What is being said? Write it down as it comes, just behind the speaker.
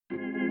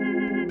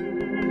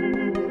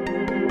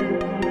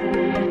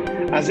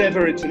As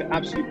ever, it's an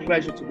absolute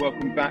pleasure to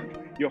welcome back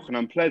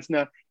Yochanan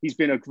Plesner. He's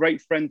been a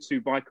great friend to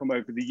BICOM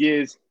over the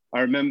years.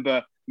 I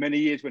remember many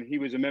years when he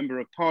was a member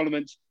of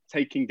parliament,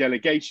 taking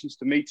delegations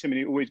to meet him, and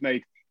he always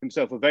made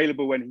himself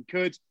available when he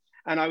could.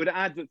 And I would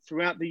add that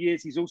throughout the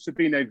years, he's also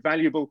been a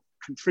valuable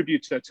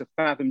contributor to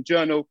Fathom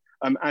Journal,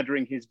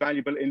 adding his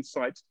valuable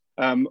insights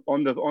on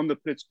the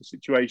political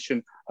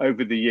situation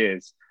over the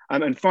years.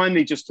 And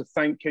finally, just to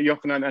thank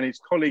Yochanan and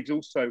his colleagues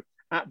also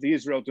at the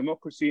Israel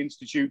Democracy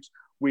Institute.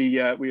 We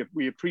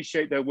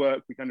appreciate their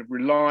work. We kind of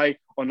rely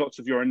on lots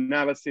of your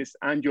analysis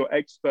and your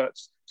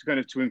experts to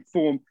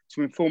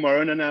inform our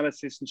own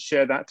analysis and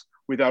share that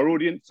with our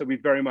audience. So we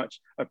very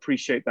much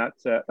appreciate that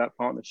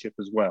partnership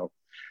as well.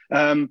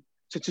 So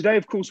today,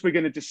 of course, we're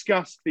going to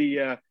discuss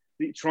the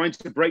trying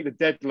to break the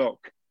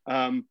deadlock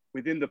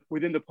within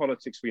the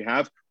politics we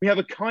have. We have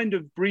a kind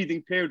of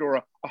breathing period or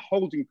a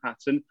holding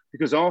pattern,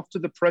 because after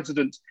the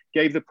president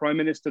gave the prime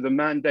minister the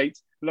mandate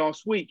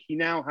last week, he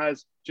now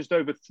has just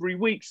over 3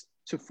 weeks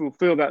to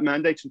fulfill that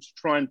mandate and to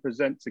try and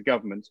present to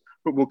government.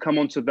 But we'll come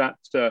on to that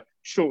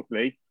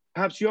shortly.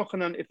 Perhaps,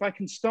 Yochanan, if I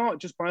can start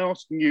just by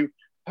asking you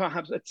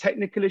perhaps a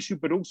technical issue,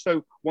 but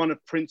also one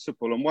of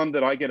principle, and one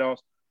that I get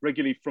asked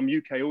regularly from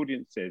UK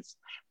audiences,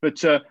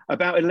 but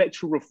about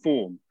electoral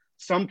reform.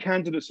 Some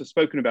candidates have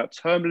spoken about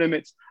term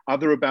limits,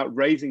 other about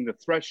raising the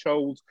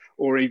threshold,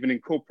 or even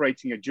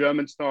incorporating a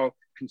German-style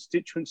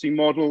constituency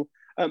model.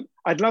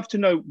 I'd love to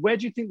know, where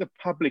do you think the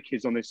public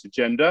is on this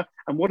agenda,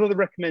 and what are the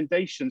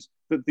recommendations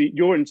that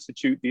your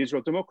institute, the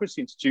Israel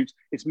Democracy Institute,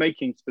 is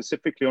making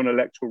specifically on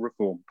electoral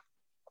reform?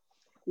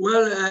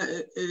 Well,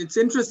 it's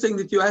interesting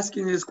that you're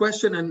asking this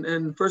question,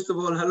 and first of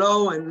all,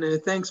 hello,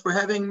 and thanks for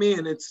having me,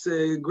 and it's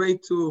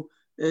great to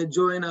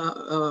join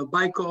a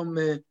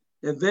BICOM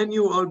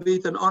venue,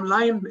 albeit an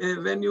online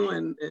venue,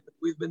 and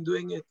we've been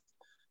doing it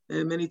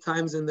many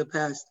times in the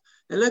past.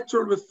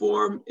 Electoral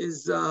reform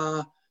is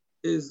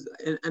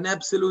an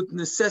absolute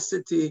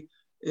necessity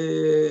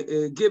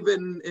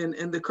given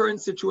in the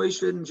current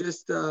situation.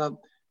 Just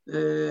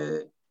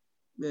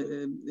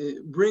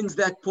brings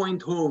that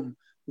point home.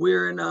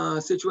 We're in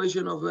a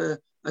situation of a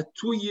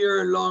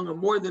 2-year long, or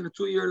more than a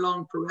 2-year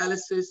long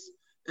paralysis.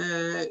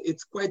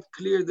 It's quite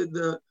clear that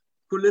the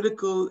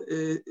political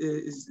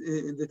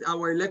that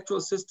our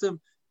electoral system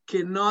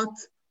cannot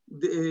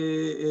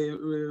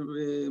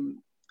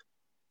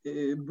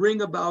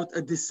bring about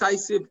a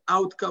decisive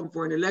outcome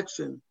for an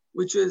election,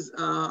 which is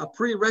a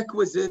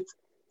prerequisite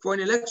for an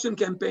election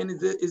campaign,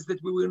 is that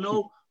we will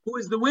know who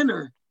is the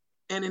winner.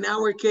 And in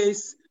our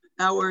case,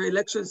 our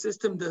election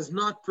system does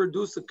not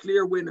produce a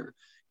clear winner.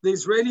 The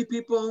Israeli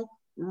people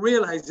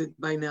realize it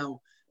by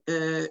now.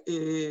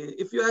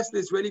 If you ask the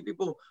Israeli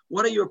people,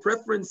 what are your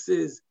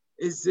preferences?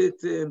 Is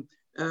it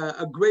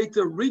a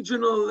greater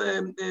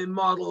regional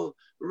model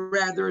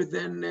rather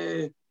than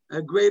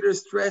a greater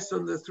stress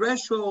on the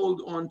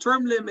threshold, on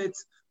term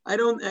limits? I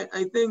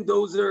think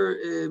those are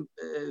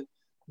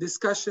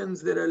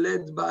discussions that are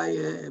led by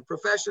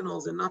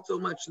professionals, and not so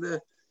much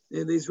the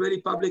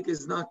Israeli public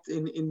is not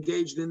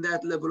engaged in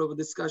that level of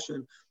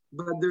discussion.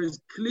 But there's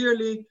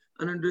clearly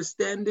an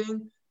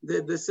understanding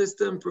that the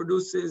system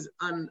produces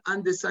an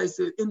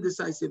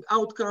indecisive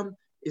outcome,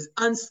 is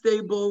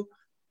unstable,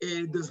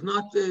 does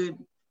not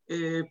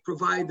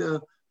provide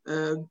a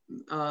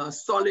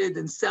solid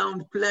and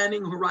sound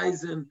planning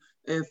horizon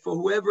for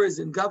whoever is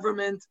in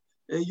government.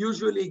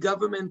 Usually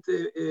government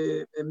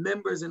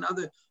members and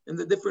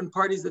the different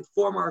parties that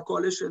form our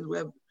coalition, we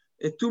have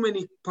too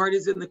many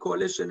parties in the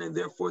coalition, and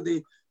therefore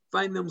they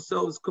find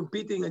themselves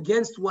competing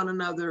against one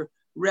another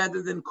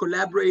rather than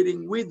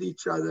collaborating with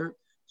each other.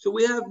 So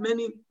we have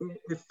many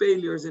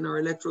failures in our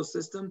electoral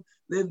system.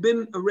 They've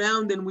been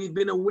around, and we've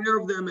been aware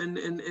of them, and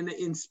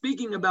in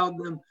speaking about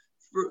them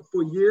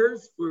for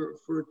years,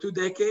 for 2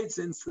 decades,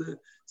 since the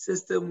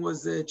system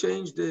was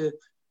changed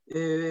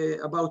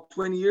about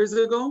 20 years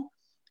ago.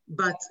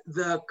 But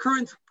the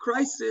current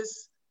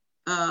crisis,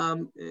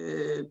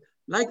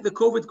 like the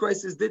COVID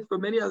crisis did for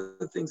many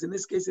other things, in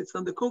this case, it's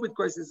not the COVID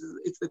crisis,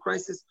 it's the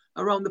crisis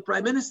around the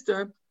prime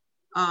minister,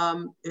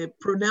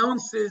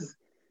 pronounces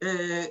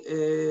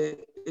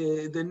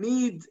the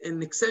need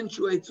and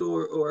accentuates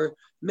or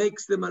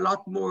makes them a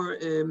lot more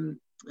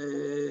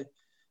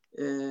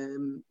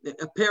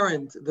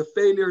apparent, the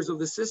failures of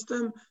the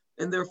system,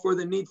 and therefore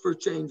the need for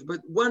change.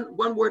 But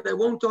one word I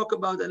won't talk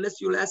about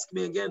unless you'll ask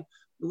me again,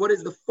 what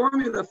is the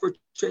formula for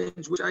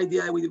change, which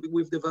IDI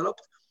we've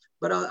developed,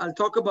 but I'll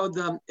talk about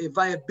the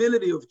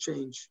viability of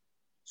change.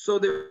 So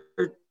there,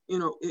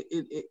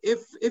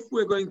 if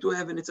we're going to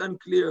have, and it's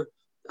unclear,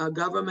 a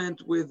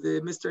government with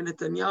Mr.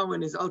 Netanyahu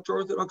and his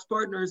ultra-Orthodox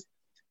partners,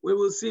 we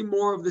will see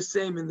more of the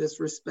same in this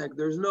respect.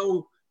 There's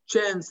no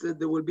chance that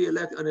there will be an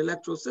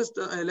electoral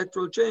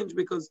change,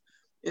 because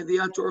the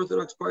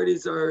ultra-Orthodox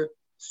parties are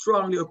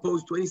strongly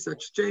opposed to any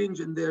such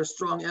change, and they're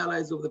strong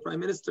allies of the prime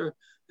minister,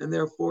 and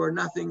therefore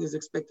nothing is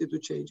expected to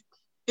change.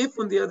 If,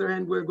 on the other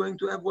hand, we're going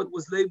to have what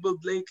was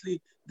labeled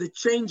lately the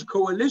change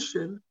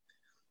coalition,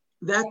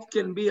 that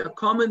can be a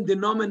common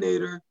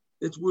denominator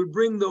that will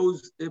bring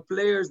those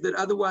players that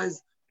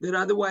otherwise that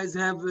otherwise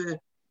have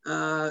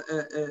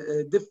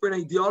different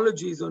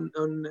ideologies on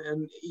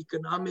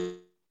economic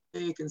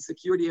and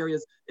security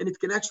areas, and it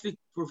can actually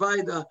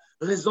provide a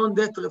raison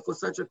d'etre for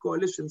such a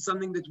coalition,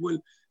 something that will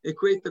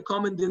create the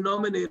common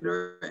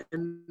denominator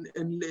and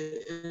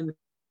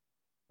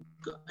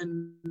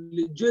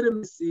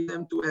legitimacy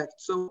them to act.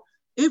 So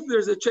if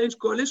there's a change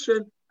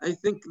coalition, I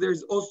think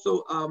there's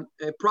also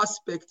a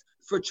prospect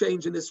for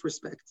change in this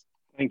respect.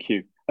 Thank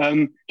you.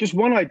 Just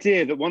one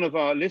idea that one of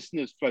our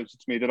listeners floated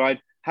to me that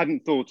I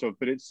hadn't thought of,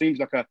 but it seems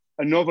like a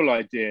novel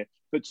idea,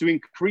 but to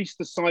increase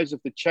the size of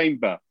the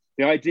chamber,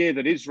 the idea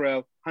that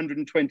Israel,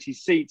 120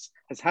 seats,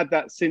 has had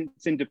that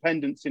since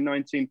independence in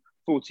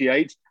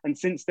 1948, and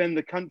since then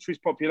the country's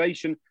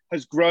population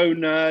has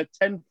grown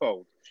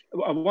tenfold.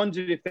 I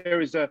wondered if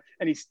there is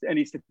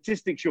any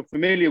statistics you're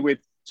familiar with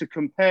to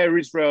compare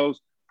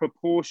Israel's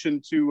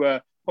proportion to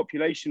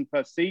population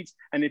per seat,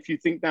 and if you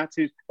think that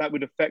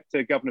would affect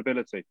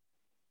governability.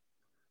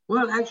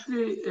 Well,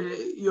 actually,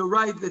 you're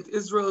right that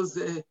Israel's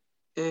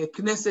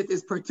Knesset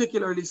is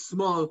particularly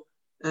small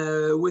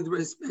with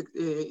respect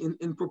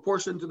in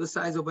proportion to the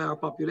size of our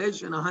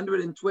population.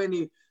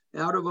 120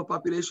 out of a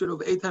population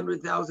of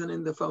 800,000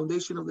 in the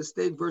foundation of the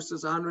state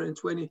versus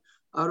 120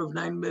 out of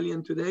 9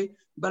 million today.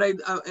 But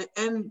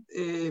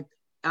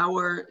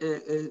our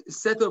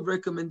set of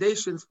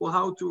recommendations for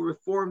how to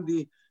reform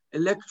the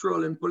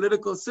electoral and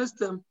political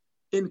system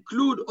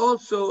include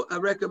also a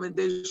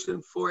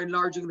recommendation for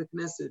enlarging the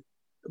Knesset.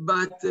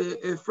 But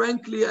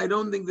frankly, I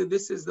don't think that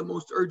this is the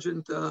most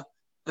urgent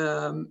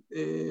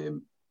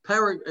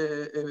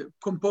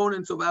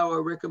components of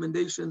our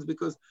recommendations,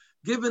 because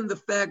given the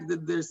fact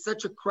that there's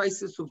such a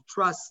crisis of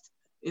trust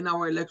in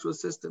our electoral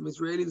system,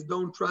 Israelis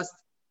don't trust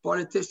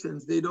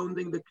politicians. They don't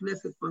think the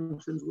Knesset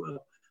functions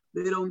well.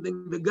 They don't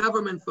think the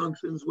government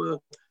functions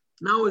well.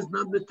 Now is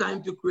not the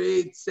time to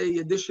create, say,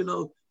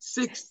 additional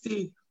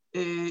 60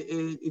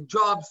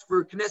 jobs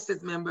for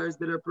Knesset members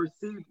that are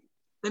perceived,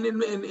 and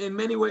in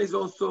many ways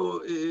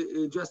also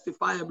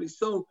justifiably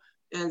so,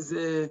 as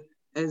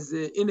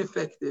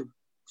ineffective.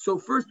 So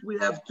first we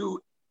have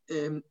to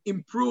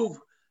improve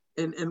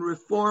and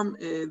reform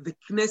the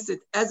Knesset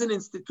as an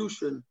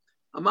institution.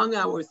 Among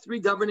our three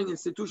governing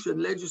institutions,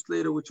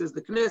 legislature, which is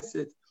the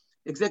Knesset,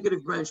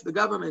 executive branch, the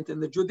government,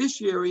 and the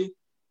judiciary,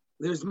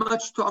 there's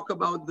much talk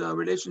about the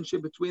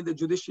relationship between the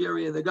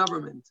judiciary and the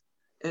government,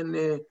 and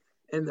the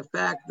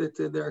fact that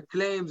there are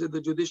claims that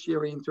the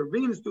judiciary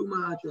intervenes too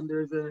much, and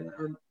there's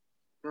a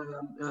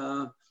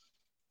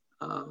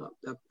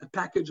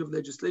package of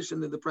legislation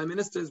that the prime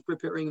minister is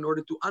preparing in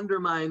order to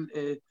undermine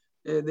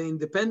the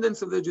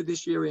independence of the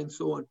judiciary and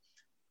so on.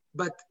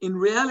 But in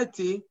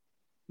reality,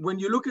 when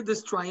you look at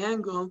this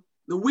triangle,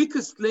 the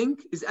weakest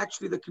link is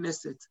actually the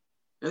Knesset.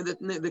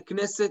 The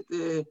Knesset,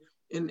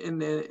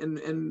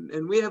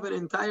 and we have an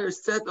entire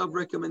set of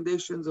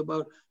recommendations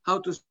about how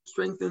to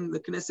strengthen the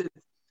Knesset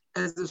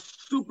as a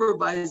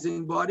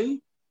supervising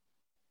body,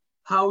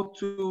 how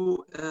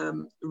to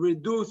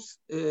reduce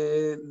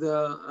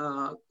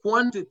the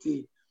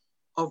quantity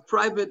of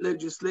private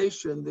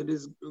legislation that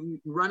is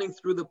running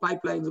through the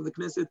pipelines of the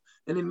Knesset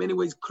and in many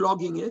ways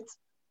clogging it.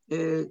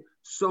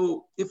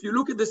 So if you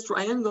look at this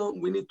triangle,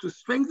 we need to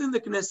strengthen the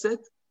Knesset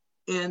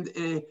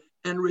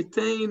and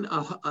retain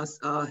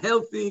a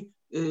healthy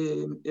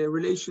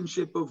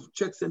relationship of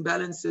checks and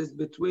balances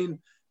between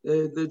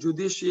the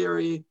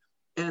judiciary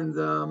and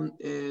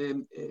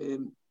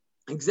the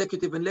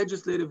executive and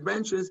legislative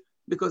branches.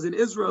 Because in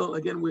Israel,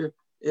 again, we're,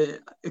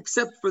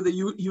 except for the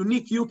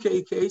unique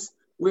UK case,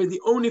 we're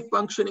the only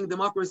functioning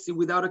democracy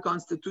without a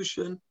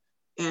constitution.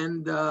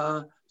 And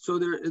so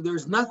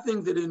there's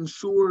nothing that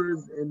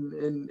ensures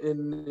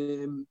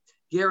and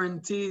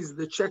guarantees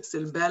the checks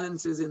and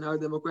balances in our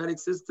democratic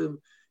system.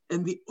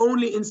 And the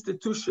only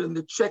institution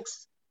that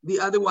checks the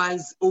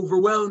otherwise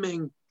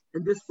overwhelming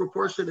and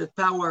disproportionate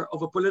power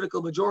of a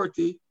political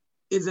majority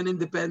is an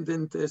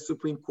independent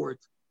Supreme Court.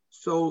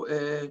 So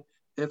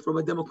from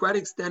a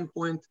democratic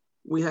standpoint,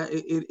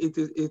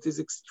 it is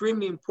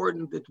extremely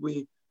important that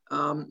we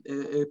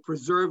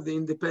preserve the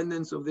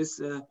independence of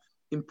this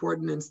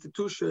important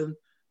institution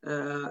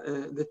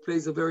that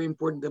plays a very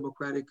important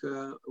democratic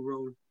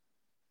role.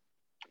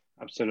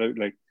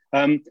 Absolutely.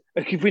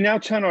 If we now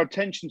turn our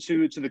attention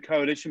to the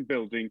coalition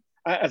building,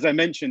 as I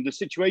mentioned, the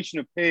situation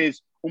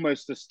appears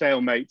almost a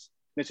stalemate.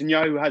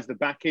 Netanyahu has the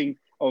backing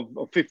of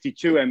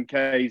 52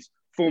 MKs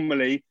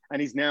formally,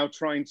 and he's now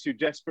trying to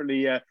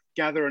desperately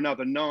gather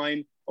another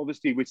 9.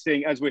 Obviously, we're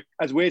seeing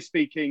as we're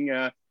speaking,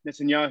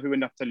 Netanyahu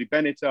and Naftali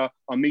Bennett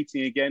are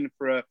meeting again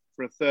for a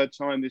third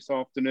time this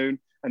afternoon.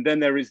 And then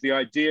there is the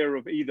idea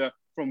of either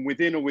from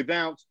within or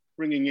without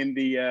bringing in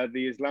the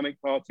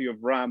Islamic Party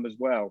of Ram as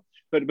well.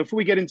 But before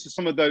we get into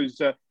some of those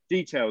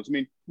details, I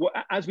mean,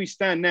 as we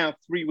stand now,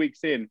 3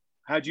 weeks in,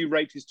 how do you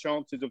rate his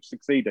chances of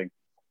succeeding?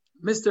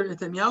 Mr.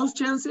 Netanyahu's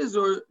chances,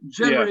 or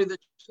generally the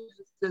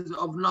chances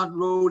of not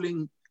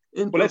rolling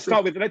into? Well, let's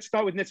start with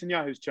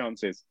Netanyahu's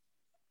chances.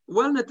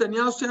 Well,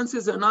 Netanyahu's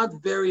chances are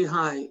not very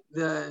high.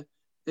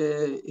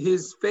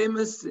 his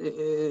famous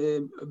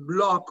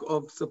block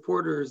of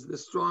supporters, the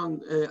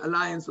strong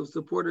alliance of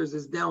supporters,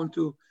 is down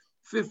to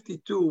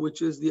 52,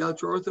 which is the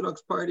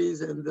ultra-Orthodox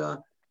parties and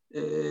the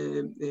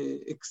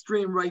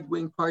extreme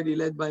right-wing party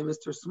led by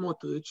Mr.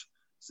 Smotrich.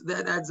 So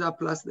that adds up,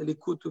 plus the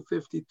Likud, to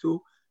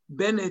 52.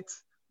 Bennett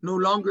no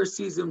longer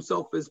sees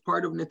himself as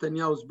part of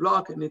Netanyahu's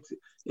bloc, and it's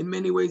in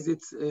many ways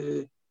it's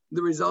the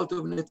result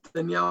of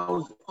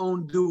Netanyahu's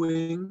own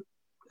doing.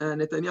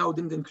 Netanyahu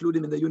didn't include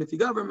him in the unity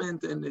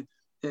government, and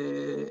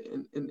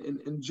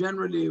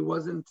generally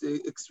wasn't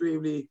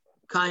extremely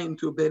kind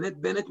to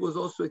Bennett. Bennett was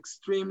also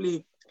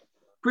extremely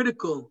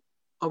critical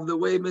of the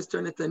way Mr.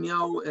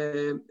 Netanyahu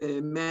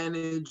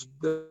managed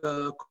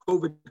the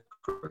COVID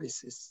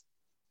crisis,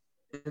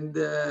 and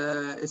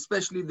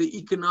especially the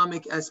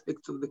economic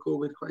aspects of the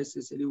COVID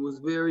crisis. And he was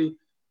very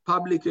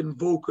public and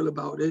vocal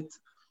about it.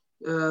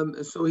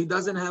 So he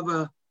doesn't have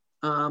a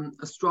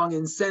strong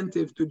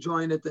incentive to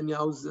join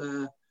Netanyahu's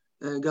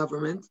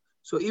government.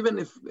 So even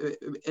if,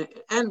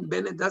 and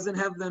Bennett doesn't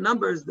have the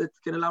numbers that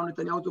can allow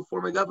Netanyahu to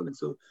form a government.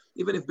 So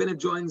even if Bennett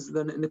joins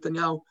the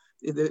Netanyahu,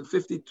 the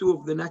 52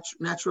 of the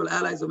natural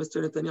allies of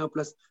Mr. Netanyahu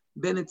plus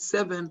Bennett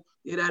 7,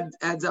 it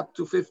adds up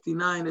to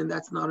 59, and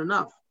that's not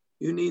enough.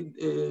 You need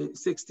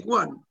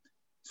 61.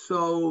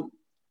 So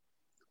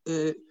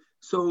to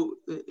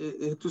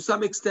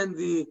some extent,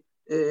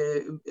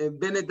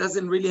 Bennett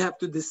doesn't really have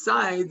to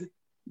decide,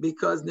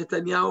 because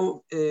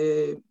Netanyahu,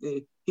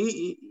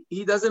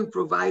 he doesn't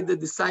provide the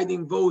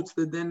deciding votes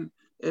that then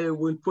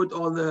will put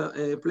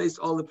place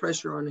all the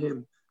pressure on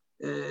him.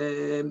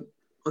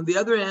 On the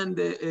other hand,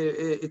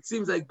 it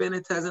seems like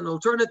Bennett has an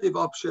alternative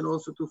option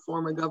also to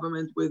form a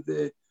government with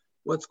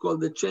what's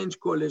called the Change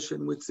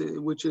Coalition,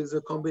 which is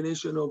a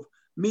combination of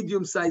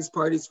medium-sized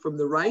parties from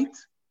the right,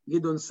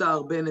 Gideon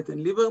Sa'ar, Bennett,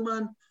 and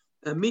Lieberman,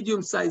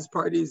 medium-sized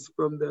parties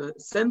from the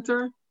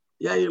center,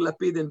 Yair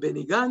Lapid and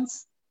Benny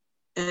Gantz,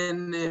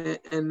 and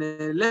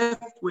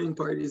left-wing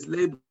parties,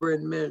 Labor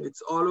and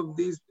Meretz. All of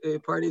these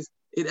parties,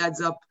 it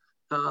adds up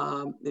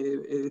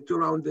to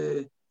around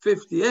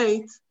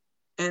 58,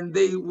 and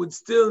they would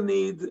still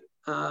need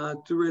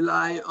to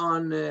rely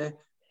on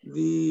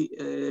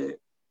the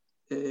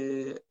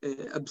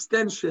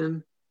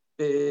abstention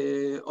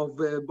of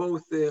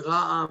both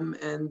Ra'am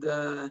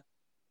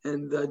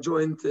and the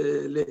joint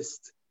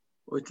list,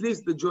 or at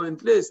least the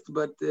joint list,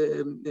 but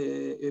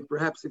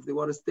perhaps if they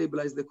want to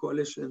stabilize the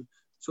coalition.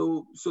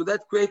 So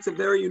that creates a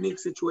very unique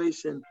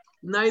situation.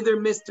 Neither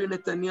Mr.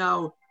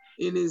 Netanyahu,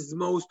 in his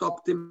most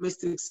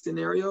optimistic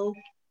scenario,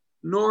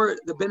 nor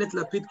the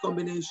Bennett-Lapid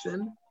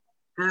combination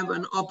have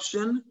an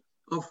option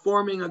of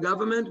forming a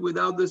government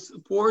without the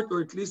support,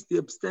 or at least the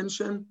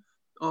abstention,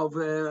 of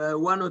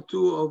one or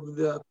two of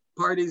the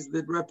parties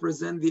that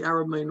represent the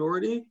Arab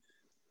minority.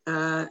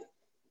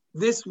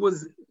 This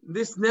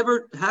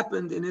never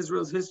happened in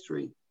Israel's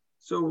history.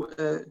 So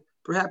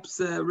perhaps,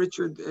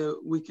 Richard,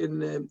 we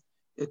can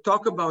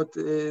talk about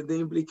the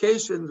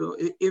implications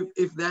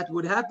if that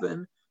would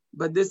happen,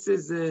 but this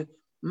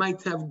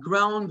might have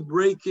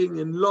groundbreaking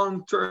and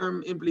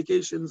long-term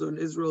implications on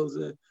Israel's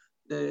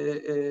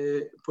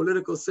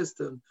political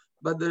system.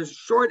 But the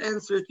short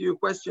answer to your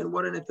question,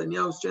 what are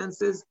Netanyahu's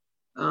chances?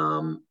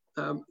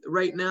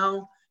 Right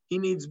now, he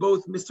needs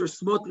both Mr.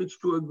 Smotrich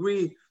to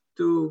agree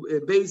to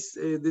base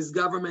this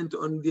government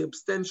on the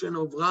abstention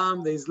of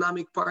Ra'am, the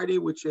Islamic Party,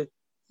 which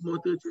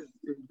Smotrich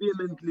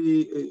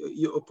vehemently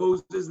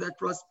opposes that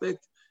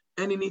prospect,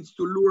 and he needs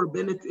to lure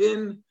Bennett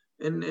in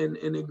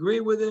and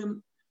agree with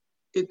him.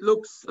 It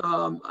looks,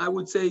 I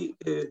would say,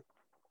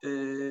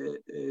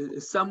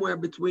 somewhere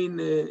between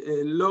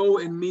low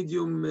and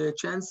medium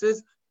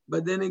chances.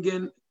 But then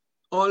again,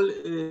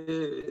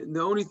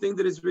 the only thing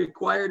that is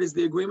required is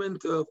the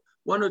agreement of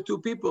one or two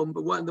people.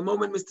 But the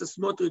moment Mr.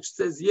 Smotrich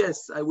says,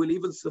 yes, I will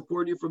even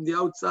support you from the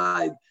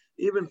outside,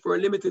 even for a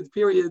limited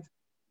period,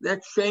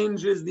 that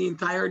changes the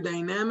entire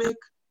dynamic.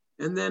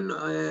 And then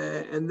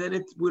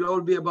it will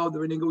all be about the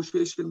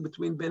renegotiation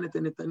between Bennett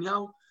and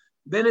Netanyahu.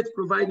 Bennett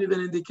provided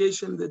an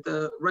indication that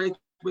the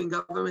right-wing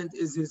government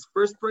is his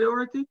first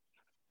priority.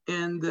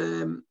 And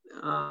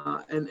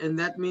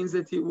that means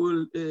that he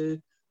will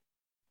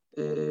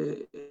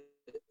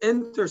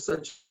enter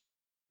such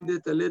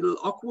it a little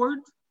awkward.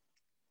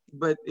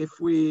 But if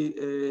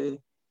we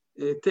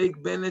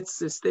take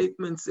Bennett's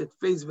statements at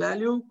face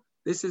value,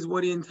 this is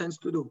what he intends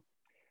to do.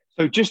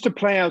 So just to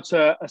play out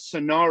a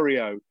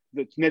scenario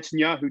that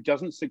Netanyahu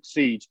doesn't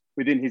succeed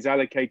within his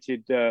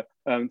allocated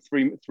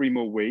three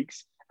more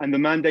weeks, and the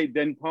mandate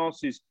then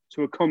passes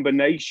to a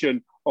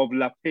combination of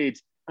Lapid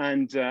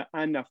and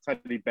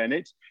Naftali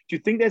Bennett, do you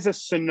think there's a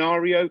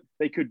scenario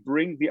they could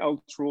bring the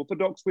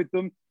ultra-Orthodox with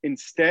them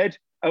instead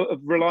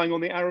of relying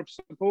on the Arab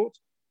support?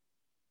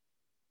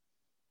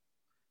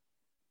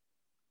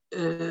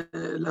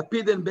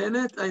 Lapid and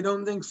Bennett, I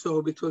don't think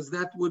so, because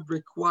that would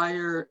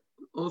require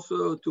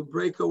also to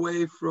break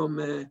away from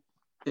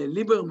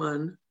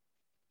Lieberman,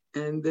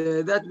 and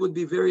that would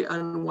be very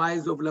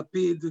unwise of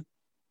Lapid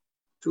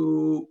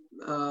to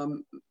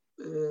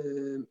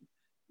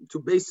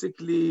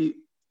basically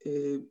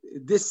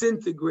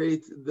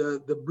disintegrate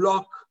the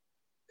block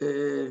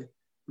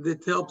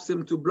that helps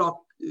him to block,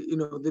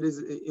 that is,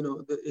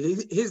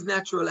 his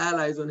natural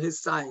allies on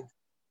his side.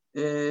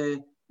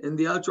 And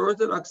the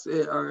ultra-Orthodox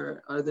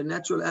are the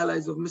natural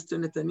allies of Mr.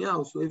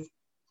 Netanyahu. So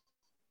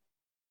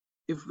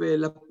if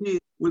Lapid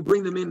will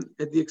bring them in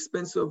at the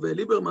expense of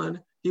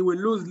Lieberman, he will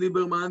lose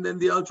Lieberman, then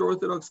the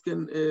ultra-Orthodox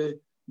can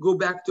go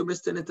back to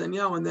Mr.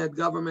 Netanyahu and that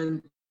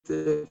government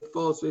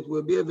falls. So it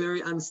will be a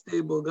very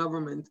unstable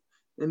government,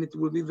 and it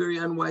will be very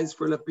unwise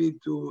for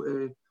Lapid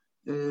to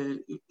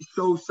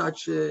show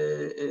such,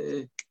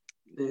 I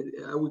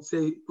would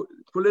say,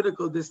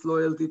 political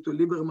disloyalty to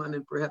Lieberman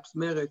and perhaps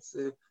Meretz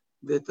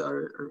that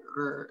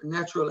are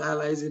natural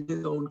allies in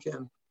his own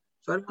camp.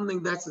 So I don't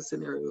think that's a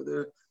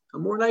scenario. A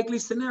more likely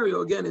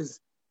scenario, again, is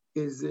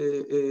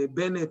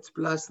Bennett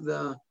plus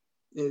the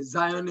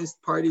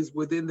Zionist parties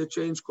within the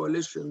Change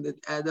Coalition that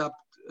add up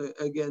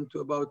again to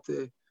about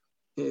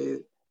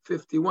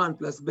 51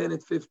 plus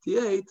Bennett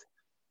 58.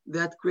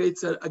 That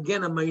creates,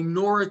 again, a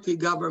minority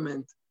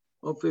government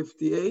of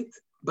 58.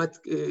 But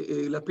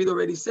Lapid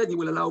already said he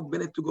will allow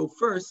Bennett to go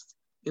first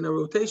in a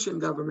rotation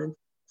government.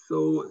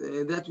 So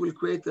that will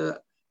create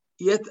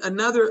yet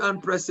another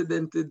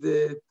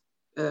unprecedented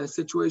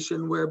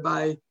situation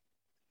whereby,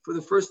 for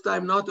the first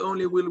time, not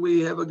only will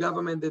we have a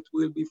government that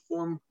will be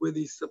formed with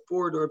the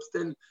support or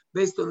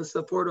based on the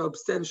support or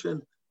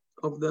abstention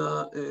of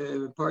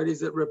the parties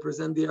that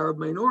represent the Arab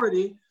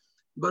minority,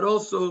 but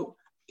also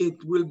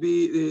it will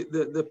be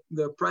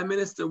the prime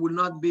minister will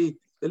not be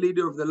the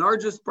leader of the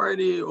largest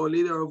party or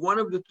leader of one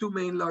of the two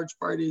main large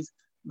parties,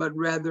 but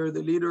rather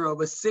the leader of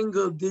a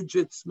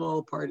single-digit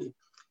small party.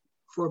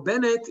 For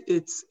Bennett,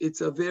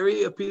 it's a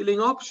very appealing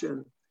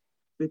option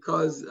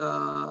because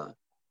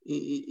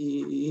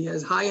he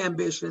has high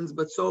ambitions,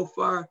 but so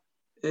far,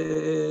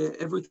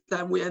 every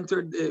time we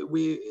entered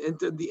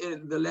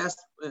the last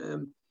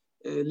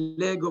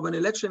leg of an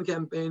election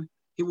campaign,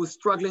 he was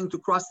struggling to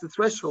cross the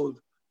threshold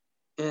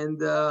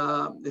and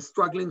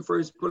struggling for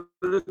his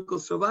political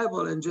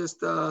survival. And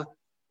just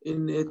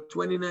in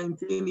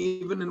 2019,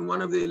 even in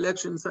one of the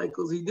election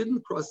cycles, he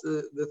didn't cross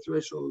the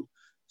threshold.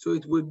 So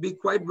it would be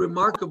quite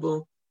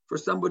remarkable for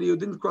somebody who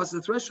didn't cross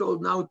the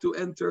threshold now to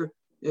enter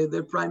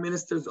the prime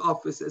minister's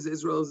office as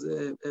Israel's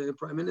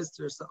prime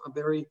minister. So a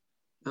very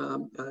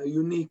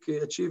unique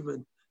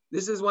achievement.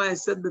 This is why I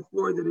said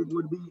before that it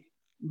would be,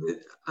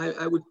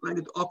 I would find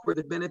it awkward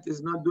that Bennett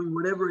is not doing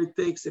whatever it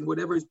takes and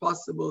whatever is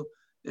possible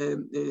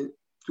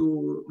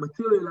to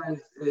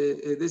materialize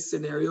this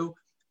scenario,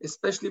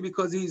 especially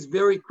because he's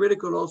very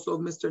critical also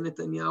of Mr.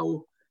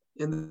 Netanyahu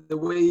and the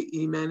way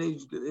he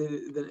managed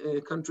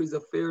the country's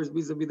affairs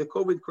vis-a-vis the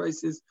COVID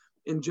crisis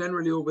and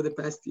generally over the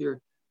past year.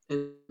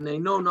 And I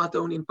know not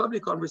only in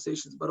public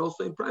conversations, but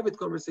also in private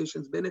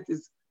conversations, Bennett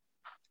is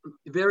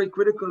very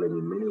critical, and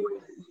in many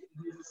ways,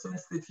 there's a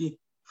sense that he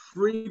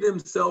freed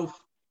himself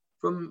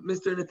from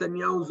Mr.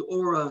 Netanyahu's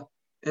aura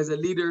as a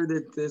leader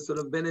that sort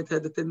of Bennett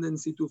had a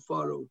tendency to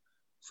follow.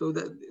 So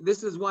that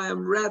this is why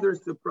I'm rather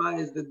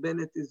surprised that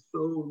Bennett is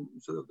so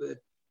sort of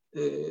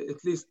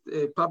at least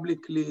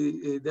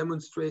publicly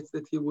demonstrates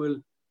that he will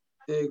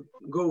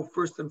go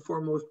first and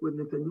foremost with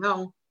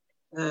Netanyahu.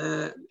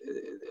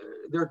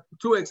 There are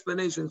two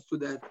explanations to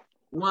that.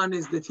 One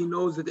is that he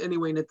knows that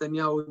anyway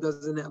Netanyahu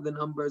doesn't have the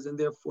numbers, and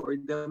therefore he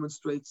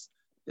demonstrates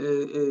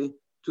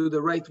to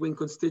the right-wing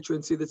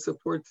constituency that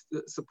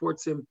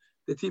supports him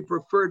that he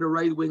preferred a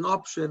right-wing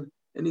option,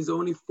 and he's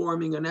only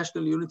forming a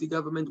national unity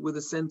government with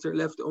a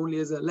center-left only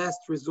as a last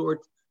resort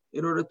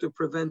in order to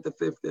prevent the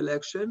fifth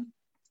election.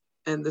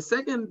 And the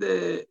second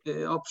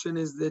option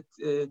is that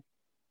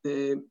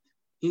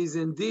he's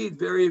indeed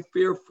very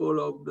fearful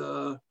of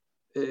the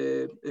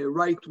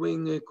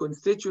right-wing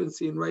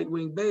constituency and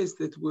right-wing base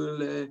that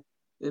will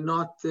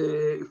not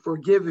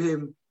forgive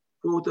him,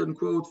 quote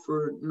unquote,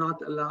 for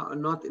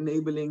not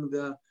enabling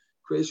the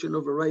creation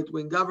of a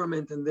right-wing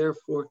government, and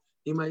therefore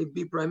he might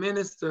be prime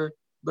minister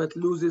but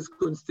lose his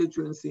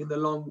constituency in the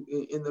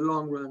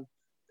long run.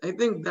 I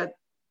think that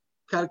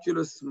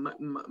calculus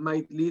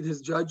might lead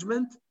his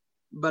judgment,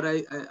 but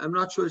I'm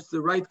not sure it's the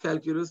right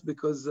calculus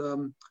because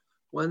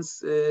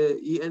once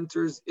he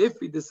enters, if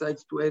he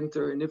decides to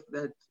enter, and if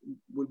that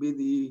will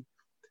be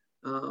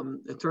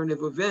the turn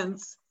of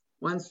events,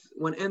 once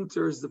one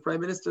enters the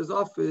prime minister's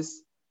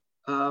office,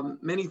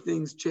 many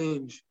things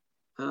change.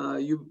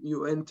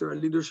 You enter a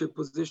leadership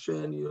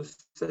position, you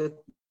set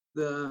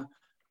the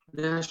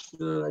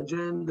national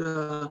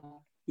agenda,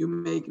 you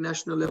make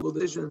national level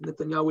decisions.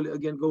 Netanyahu will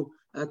again go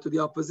to the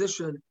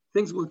opposition.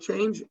 Things will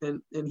change,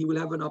 and he will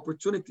have an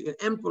opportunity,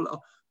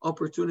 ample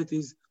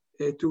opportunities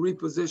to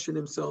reposition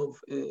himself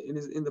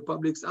in the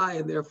public's eye.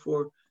 And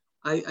therefore,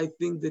 I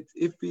think that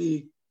if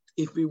he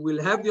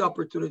will have the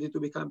opportunity to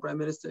become prime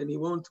minister and he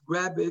won't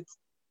grab it,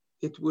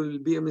 it will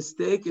be a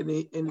mistake, and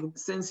in a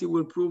sense he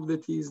will prove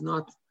that he's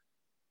not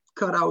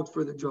cut out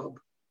for the job.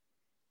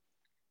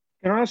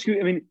 Can I ask you,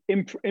 I mean,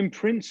 in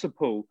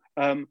principle,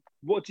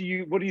 what do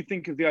you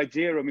think of the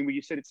idea? I mean, when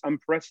you said it's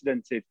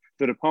unprecedented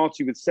that a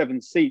party with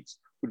 7 seats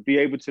would be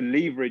able to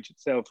leverage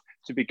itself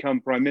to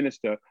become prime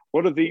minister.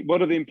 What are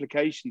the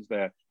implications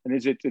there? And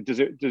does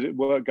it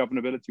work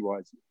governability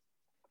wise?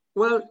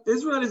 Well,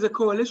 Israel is a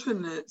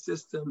coalition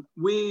system.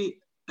 We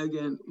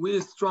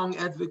are strong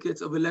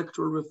advocates of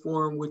electoral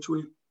reform, which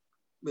will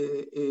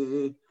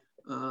a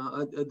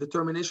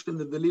determination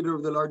that the leader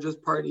of the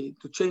largest party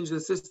to change the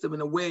system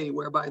in a way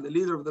whereby the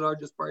leader of the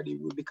largest party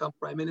will become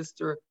prime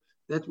minister.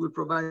 That will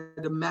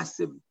provide a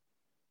massive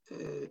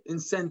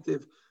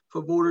incentive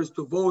for voters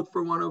to vote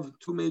for one of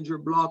two major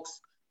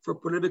blocs, for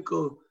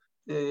political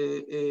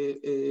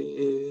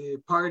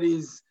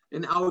parties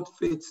and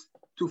outfits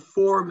to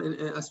form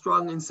a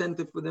strong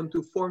incentive for them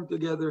to form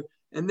together.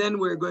 And then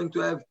we're going to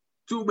have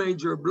two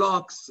major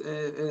blocs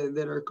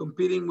that are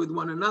competing with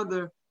one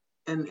another,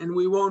 and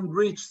we won't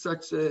reach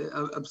such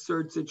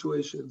absurd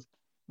situations.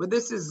 But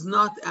this is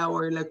not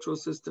our electoral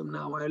system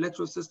now. Our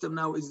electoral system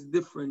now is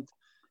different.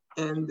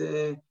 And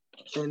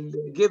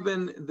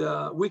given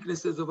the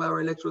weaknesses of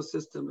our electoral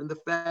system and the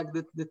fact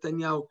that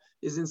Netanyahu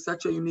is in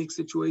such a unique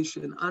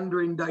situation,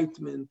 under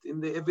indictment,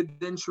 in the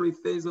evidentiary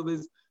phase of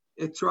his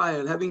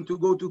trial, having to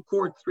go to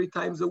court 3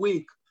 times a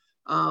week,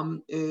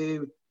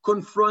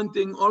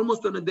 confronting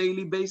almost on a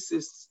daily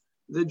basis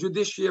the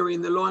judiciary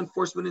and the law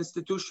enforcement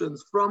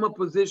institutions from a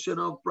position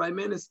of prime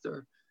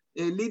minister,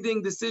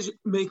 leading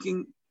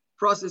decision-making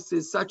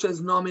processes such as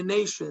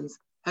nominations,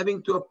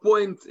 having to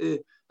appoint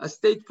a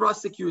state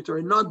prosecutor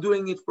and not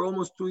doing it for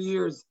almost 2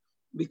 years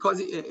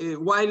because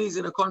while he's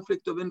in a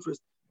conflict of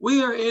interest.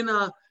 We are in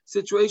a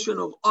situation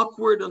of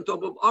awkward on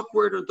top of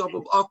awkward on top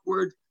of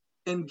awkward.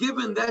 And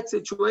given that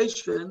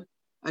situation,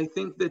 I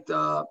think that,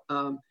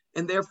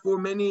 and therefore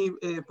many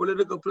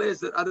political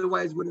players that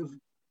otherwise would have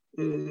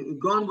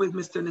gone with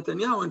Mr.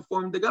 Netanyahu and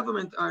formed the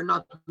government are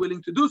not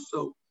willing to do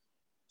so.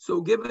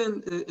 So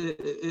given,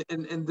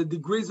 and the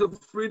degrees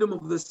of freedom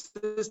of the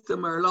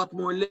system are a lot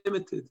more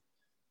limited.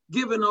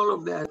 Given all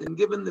of that, and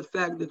given the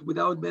fact that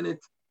without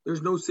Bennett,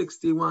 there's no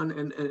 61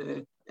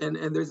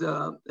 and there's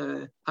a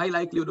high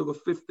likelihood of a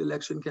 5th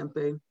election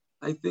campaign,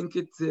 I think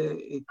if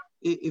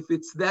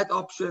it's that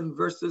option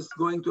versus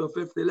going to a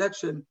 5th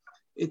election,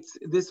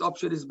 this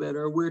option is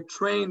better. We're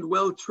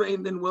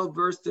well-trained and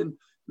well-versed in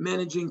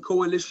managing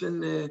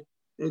coalition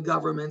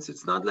governments.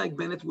 It's not like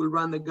Bennett will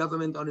run the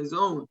government on his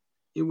own.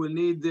 He will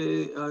need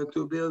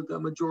to build a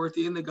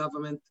majority in the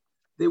government.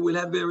 They will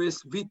have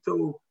various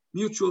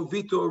mutual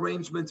veto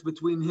arrangements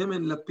between him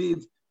and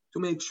Lapid to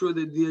make sure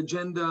that the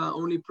agenda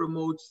only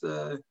promotes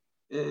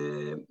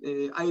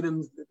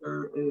items that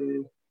are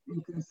in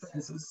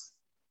consensus.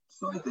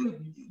 So I think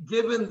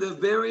given the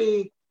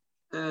very,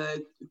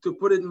 to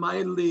put it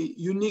mildly,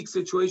 unique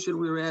situation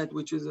we're at,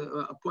 which is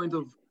a point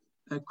of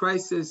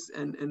crisis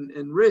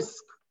and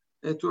risk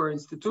to our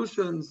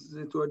institutions,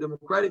 to our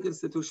democratic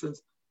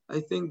institutions, I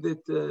think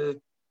that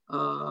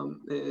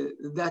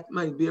that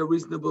might be a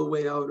reasonable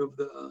way out of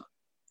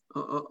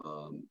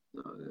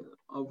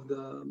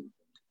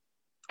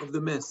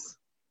the mess.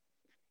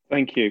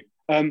 Thank you.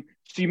 So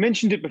you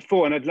mentioned it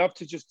before, and I'd love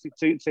to just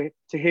to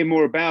hear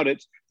more about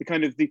it. The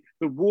kind of the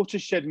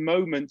watershed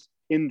moment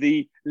in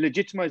the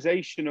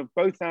legitimization of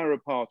both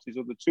Arab parties,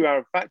 or the 2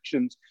 Arab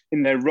factions,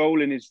 in their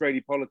role in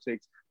Israeli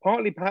politics,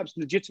 partly perhaps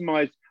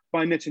legitimized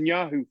by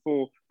Netanyahu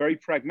for very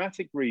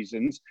pragmatic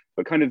reasons,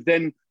 but kind of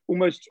then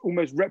almost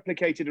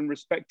replicated and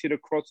respected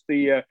across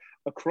the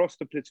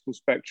political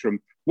spectrum.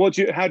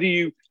 How do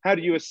you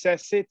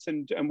assess it,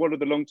 and what are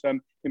the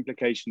long-term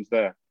implications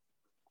there?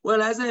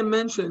 Well, as I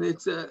mentioned,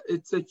 it's a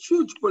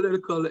huge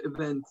political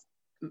event.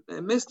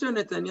 Mr.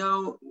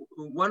 Netanyahu,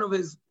 one of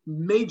his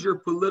major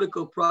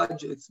political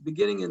projects,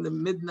 beginning in the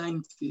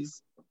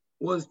mid-90s,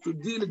 was to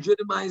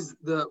delegitimize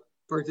the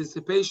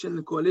participation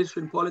in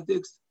coalition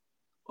politics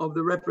of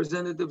the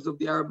representatives of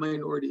the Arab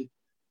minority.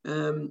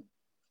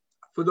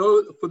 For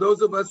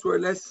those of us who are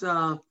less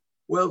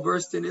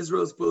well-versed in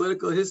Israel's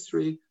political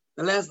history,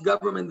 the last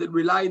government that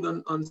relied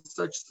on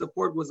such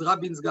support was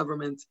Rabin's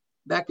government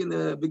back in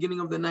the beginning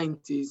of the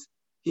 90s.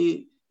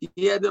 He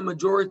had a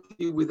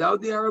majority without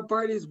the Arab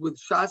parties. With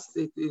Shas,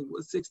 it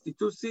was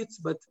 62 seats,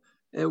 but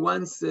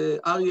once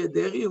Aryeh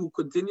Deri, who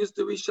continues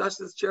to be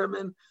Shas's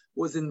chairman,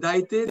 was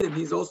indicted, and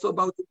he's also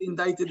about to be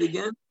indicted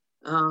again,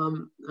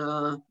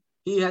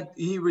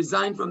 he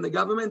resigned from the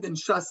government, and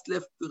Shas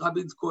left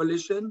Rabin's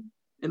coalition,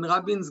 and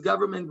Rabin's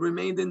government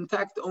remained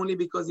intact only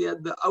because he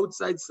had the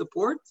outside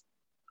support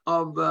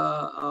of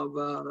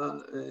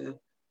the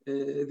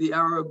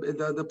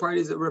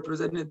parties that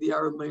represented the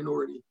Arab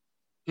minority.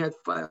 He had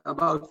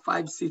about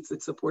 5 seats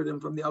that supported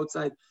him from the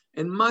outside.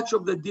 And much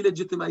of the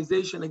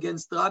delegitimization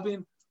against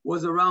Rabin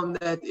was around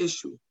that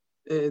issue,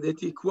 that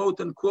he,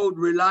 quote unquote,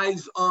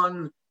 relies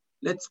on,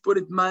 let's put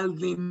it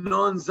mildly,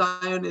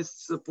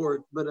 non-Zionist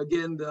support. But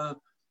again,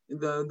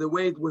 the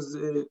way it was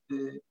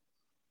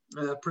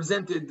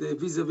presented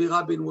vis-a-vis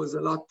Rabin was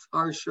a lot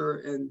harsher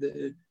and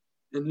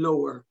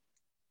lower.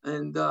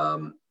 And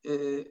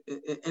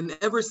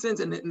ever since,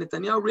 and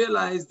Netanyahu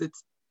realized that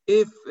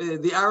if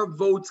the Arab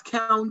votes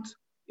count,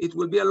 it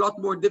will be a lot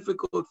more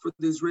difficult for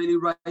the Israeli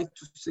right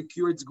to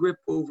secure its grip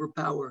over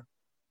power.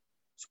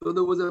 So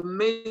there was a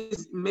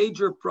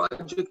major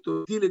project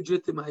of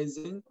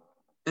delegitimizing,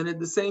 and at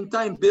the same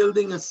time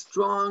building a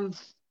strong,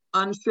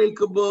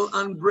 unshakable,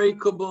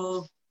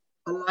 unbreakable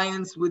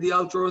alliance with the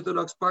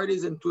ultra-Orthodox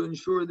parties, and to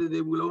ensure that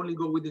they will only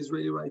go with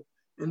Israeli right.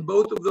 And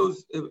both of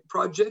those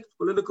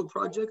political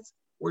projects,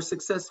 were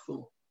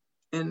successful.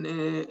 And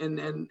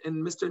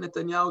Mr.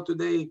 Netanyahu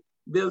today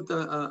built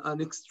an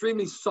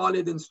extremely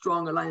solid and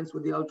strong alliance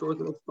with the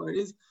ultra-Orthodox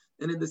parties.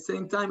 And at the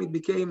same time, it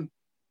became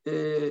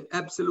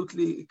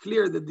absolutely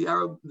clear that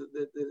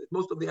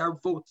most of the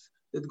Arab votes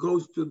that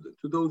goes to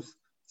those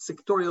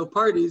sectorial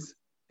parties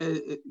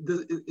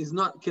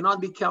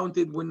cannot be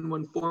counted when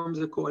one forms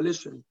a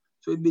coalition.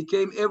 So it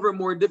became ever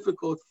more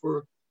difficult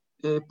for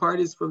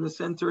parties from the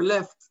center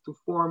left to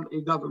form a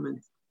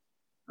government.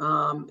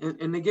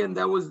 And again,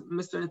 that was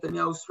Mr.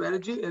 Netanyahu's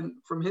strategy.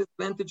 And from his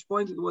vantage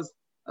point, it was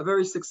a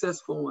very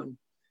successful one.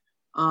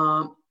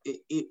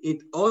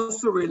 It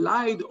also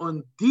relied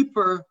on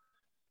deeper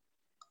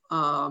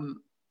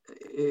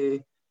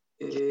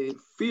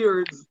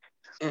fears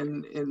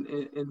and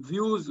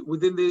views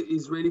within the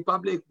Israeli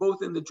public,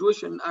 both in the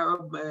Jewish and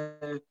Arab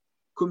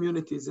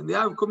communities. In the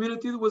Arab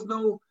community,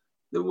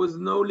 there was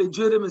no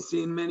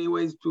legitimacy in many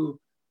ways to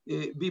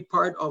be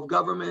part of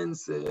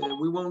governments.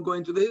 We won't go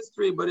into the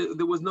history, but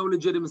there was no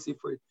legitimacy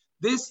for it.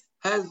 This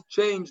has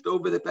changed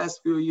over the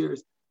past few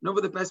years. And over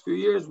the past few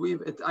years,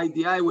 at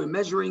IDI, we're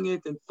measuring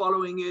it and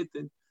following it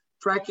and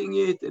tracking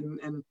it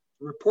and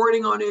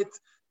reporting on it.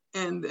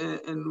 And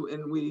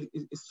we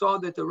saw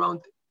that around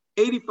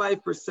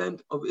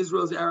 85% of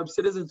Israel's Arab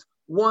citizens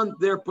want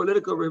their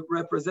political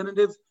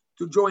representatives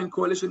to join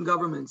coalition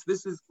governments.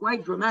 This is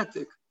quite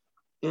dramatic.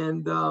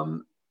 And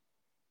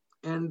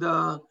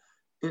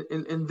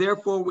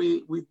therefore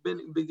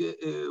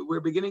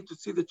we're beginning to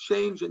see the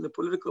change in the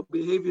political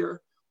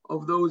behavior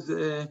of those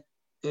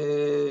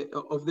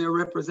of their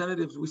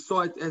representatives. We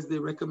saw it as they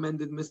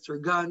recommended Mr.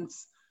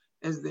 Gantz,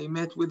 as they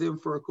met with him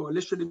for a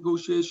coalition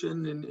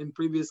negotiation in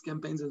previous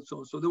campaigns and so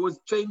on. So there was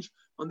change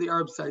on the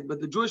Arab side, but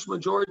the Jewish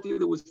majority,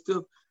 there was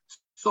still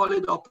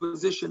solid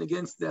opposition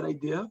against that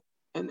idea.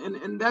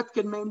 And that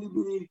can mainly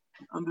be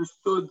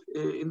understood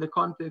in the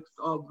context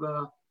of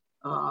the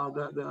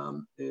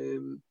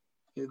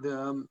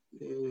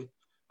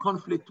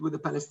conflict with the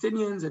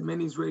Palestinians and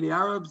many Israeli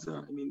Arabs.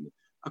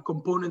 A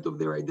component of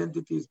their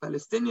identity is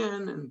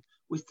Palestinian, and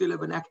we still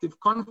have an active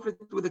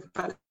conflict with the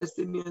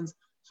Palestinians.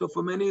 So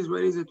for many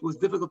Israelis, it was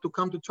difficult to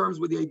come to terms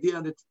with the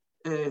idea that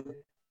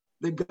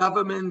the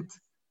government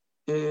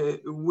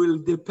will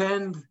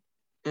depend,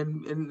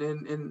 and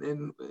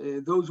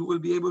those who will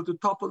be able to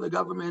topple the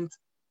government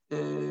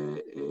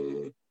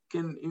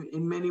can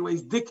in many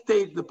ways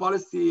dictate the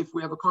policy. If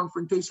we have a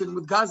confrontation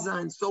with Gaza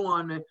and so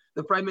on,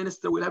 the prime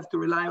minister will have to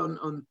rely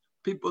on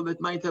people that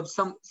might have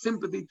some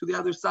sympathy to the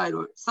other side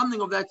or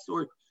something of that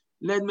sort,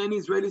 led many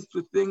Israelis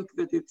to think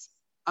that it's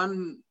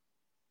an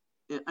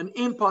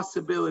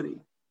impossibility.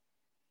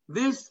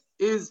 This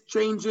is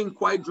changing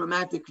quite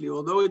dramatically,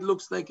 although it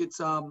looks like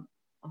it's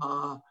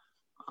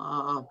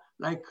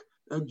like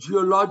a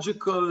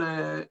geological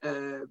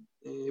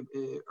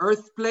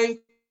earth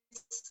plate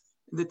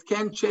that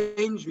can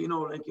change,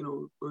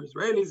 for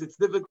Israelis, it's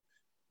difficult,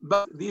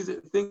 but these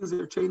things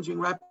are changing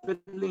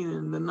rapidly,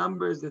 and the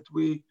numbers that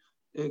we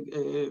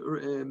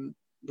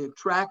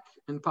track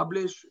and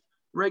publish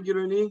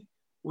regularly,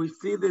 we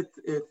see that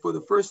for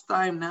the first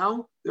time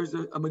now, there's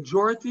a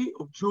majority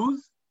of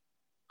Jews,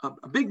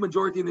 a big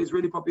majority in the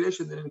Israeli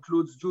population that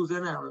includes Jews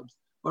and Arabs,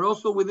 but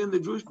also within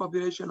the Jewish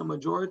population, a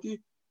majority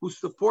who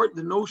support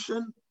the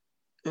notion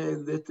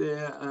that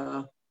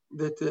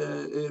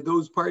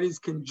those parties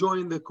can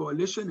join the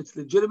coalition. It's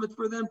legitimate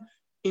for them,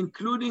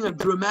 including a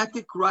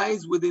dramatic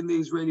rise within the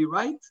Israeli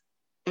right.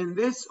 And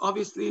this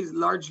obviously is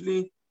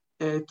largely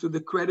to the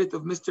credit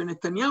of Mr.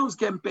 Netanyahu's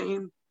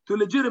campaign to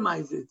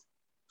legitimize it.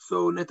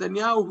 So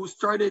Netanyahu, who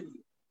started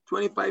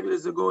 25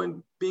 years ago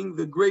in being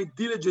the great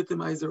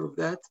delegitimizer of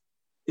that,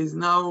 is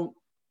now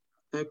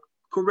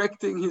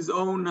correcting his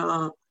own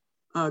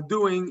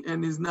doing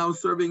and is now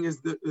serving as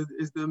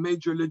the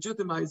major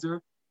legitimizer.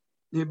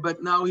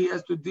 But now he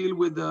has to deal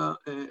with the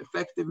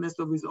effectiveness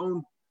of his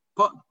own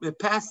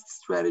past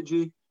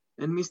strategy,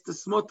 and Mr.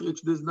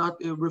 Smotrich does not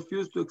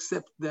refuse to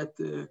accept that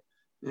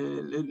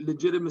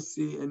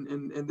legitimacy,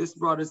 and this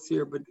brought us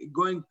here. But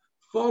going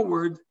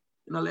forward,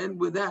 and I'll end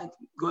with that,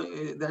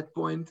 that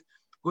point,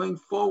 going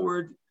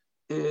forward,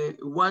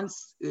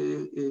 once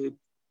the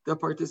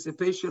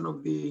participation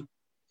of the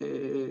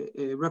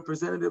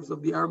representatives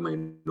of the Arab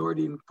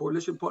minority in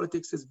coalition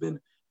politics has been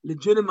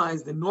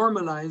legitimized and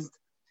normalized,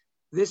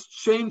 this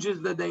changes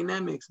the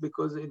dynamics,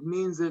 because it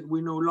means that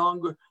we no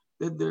longer,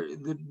 that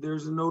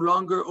there's no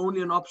longer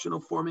only an option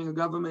of forming a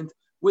government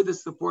with the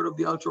support of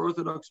the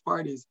ultra-Orthodox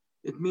parties.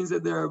 It means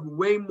that there are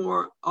way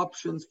more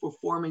options for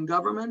forming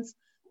governments,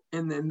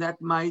 and then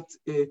that might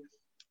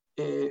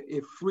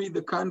free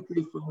the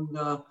country from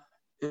the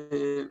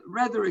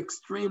rather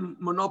extreme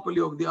monopoly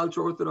of the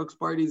ultra-Orthodox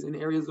parties in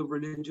areas of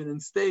religion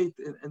and state,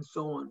 and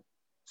so on.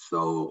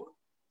 So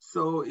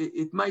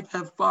it might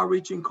have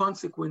far-reaching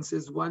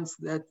consequences once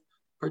that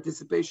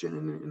participation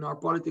in our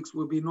politics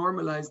will be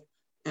normalized,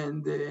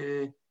 and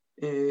in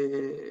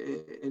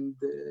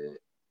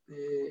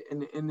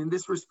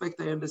this respect,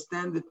 I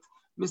understand that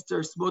Mr.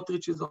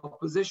 Smotrich's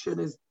opposition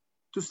is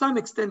to some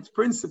extent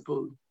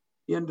principled.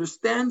 He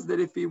understands that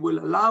if he will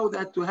allow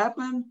that to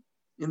happen,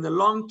 in the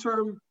long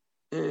term,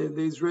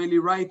 the Israeli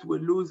right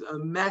will lose a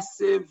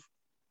massive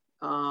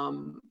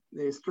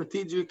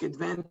strategic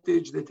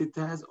advantage that it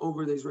has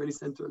over the Israeli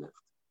center left.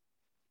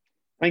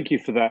 Thank you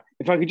for that.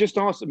 If I could just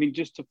ask,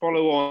 just to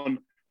follow on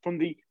from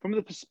the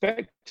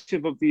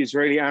perspective of the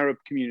Israeli Arab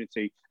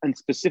community, and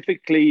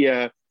specifically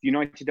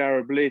United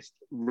Arab List,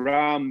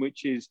 RAM,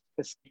 which is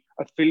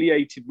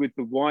affiliated with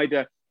the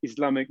wider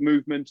Islamic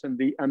movement and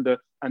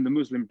the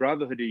Muslim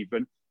Brotherhood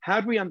even, how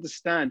should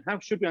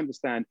we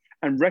understand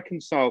and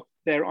reconcile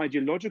their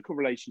ideological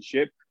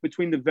relationship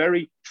between the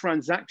very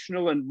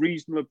transactional and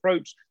reasonable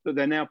approach that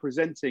they're now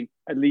presenting,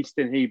 at least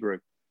in Hebrew?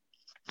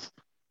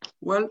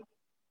 Well,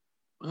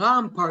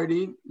 Ram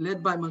party,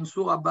 led by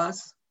Mansour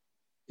Abbas,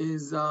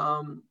 is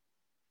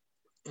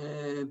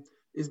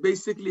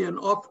basically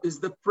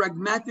the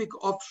pragmatic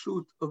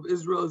offshoot of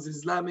Israel's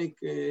Islamic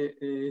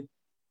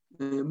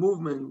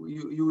movement.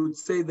 You would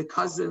say the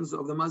cousins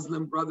of the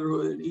Muslim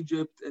Brotherhood in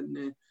Egypt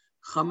and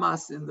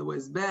Hamas in the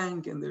West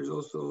Bank, and there's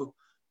also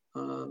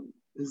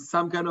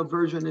some kind of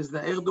version is the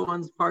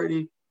Erdogan's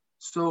party.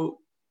 So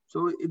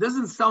it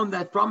doesn't sound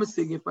that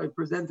promising if I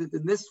present it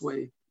in this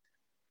way,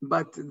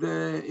 but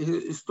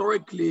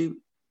historically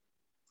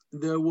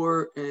there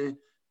were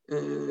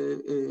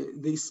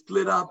they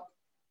split up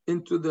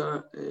into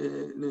the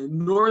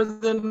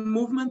northern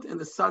movement and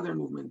the southern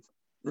movement.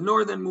 The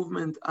northern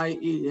movement,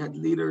 i.e., had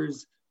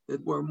leaders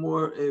that were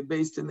more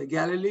based in the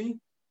Galilee,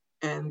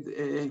 and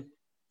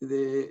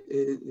they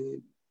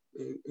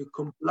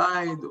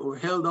complied or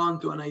held on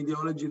to an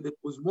ideology that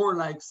was more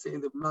like, say,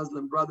 the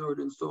Muslim Brotherhood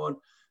and so on,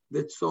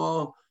 that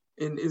saw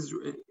in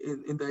Israel,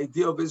 in the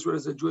idea of Israel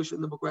as a Jewish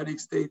and democratic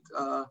state,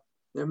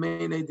 their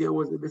main idea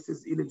was that this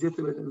is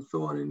illegitimate and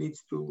so on, it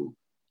needs to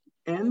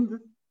end,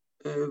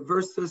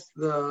 versus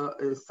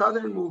the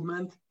southern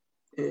movement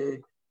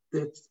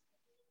that,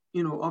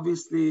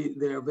 obviously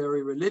they're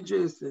very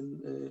religious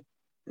and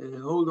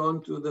hold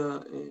on to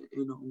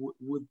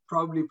would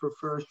probably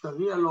prefer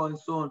Sharia law and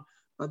so on,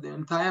 but the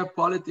entire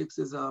politics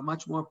is a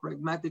much more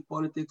pragmatic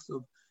politics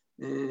of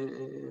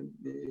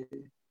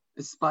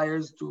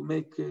aspires to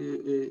make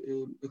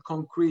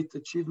concrete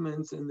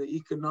achievements in the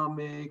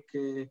economic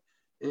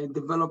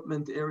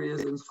development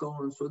areas and so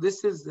on. So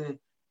this is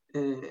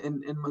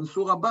and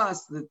Mansour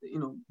Abbas, that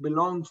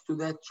belongs to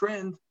that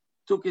trend,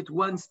 took it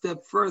one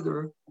step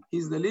further.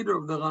 He's the leader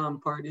of the Ram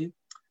party,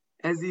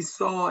 as he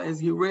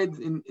read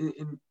in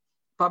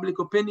public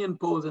opinion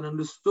polls and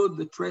understood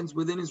the trends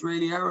within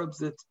Israeli Arabs,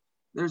 that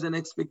there's an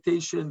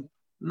expectation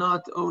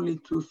not only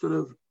to sort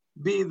of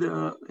be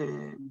the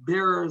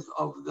bearers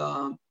of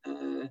the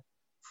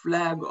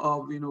flag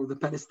of the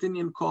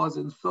Palestinian cause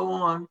and so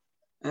on,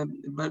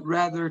 but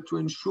rather to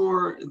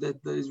ensure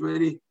that the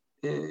Israeli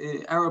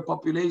Arab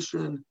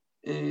population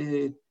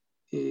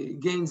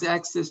gains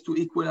access to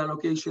equal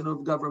allocation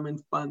of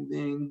government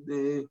funding,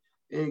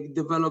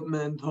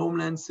 development,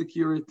 homeland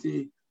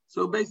security.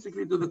 So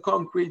basically to the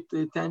concrete,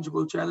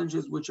 tangible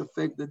challenges which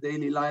affect the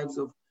daily lives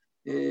of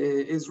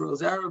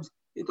Israel's Arabs.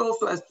 It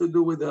also has to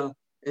do with a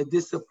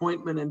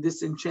disappointment and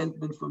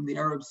disenchantment from the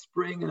Arab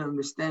Spring, and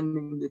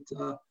understanding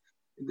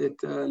that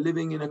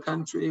living in a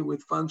country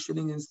with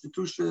functioning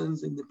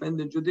institutions,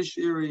 independent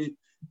judiciary,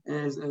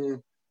 as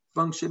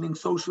functioning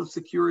social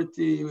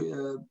security,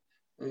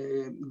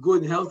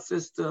 good health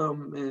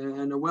system,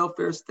 and a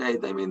welfare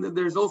state, that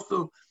there's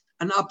also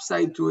an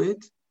upside to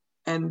it,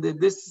 and that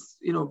this,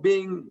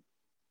 being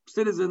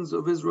citizens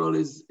of Israel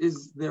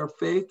is their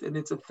fate, and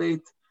it's a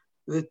fate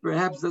that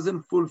perhaps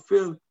doesn't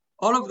fulfill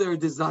all of their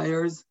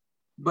desires,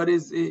 but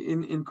is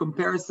in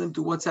comparison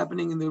to what's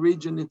happening in the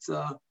region,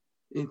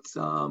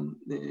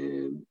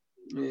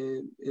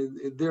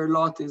 their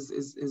lot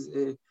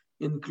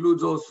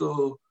includes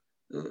also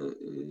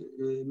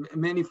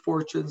many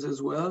fortunes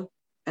as well,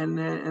 and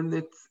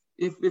that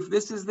if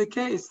this is the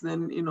case,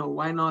 then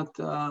why not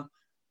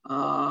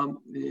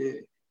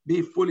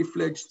be fully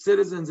fledged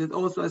citizens? It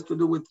also has to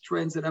do with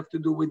trends that have to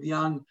do with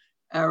young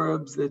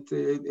Arabs that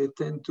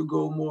tend to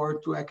go more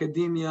to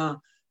academia,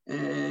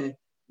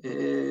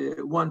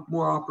 want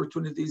more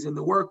opportunities in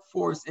the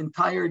workforce.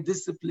 Entire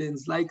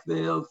disciplines like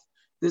the health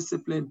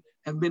discipline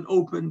have been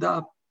opened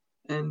up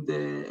and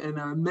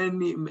are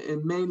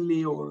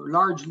mainly or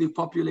largely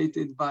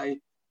populated by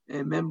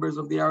members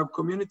of the Arab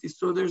community.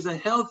 So there's a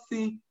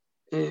healthy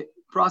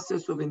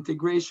process of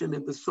integration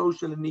at the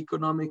social and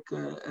economic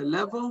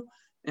level.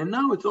 And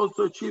now it's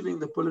also achieving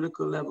the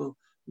political level.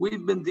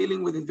 We've been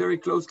dealing with it very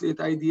closely at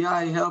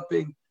IDI,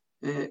 helping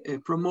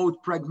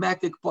promote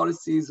pragmatic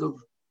policies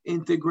of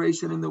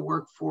integration in the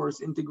workforce,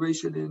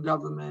 integration in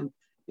government,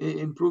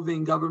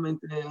 improving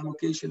government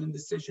allocation and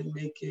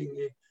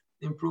decision-making,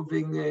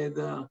 improving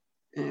the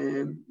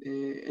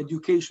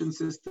education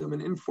system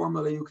and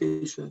informal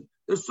education.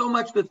 There's so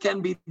much that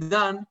can be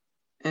done,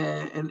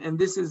 and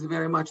this is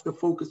very much the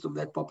focus of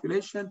that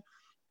population.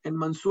 And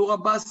Mansour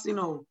Abbas,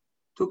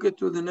 took it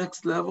to the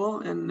next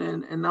level, and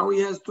now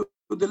he has to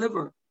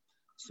deliver.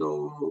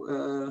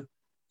 So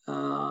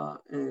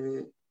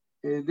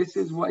this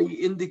is why he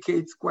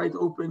indicates quite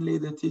openly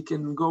that he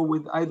can go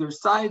with either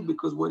side,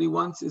 because what he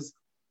wants is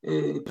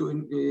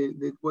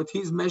what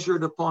he's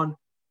measured upon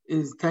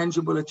is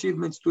tangible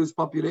achievements to his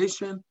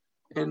population,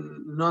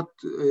 and not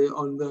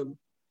on the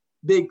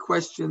big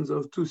questions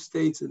of two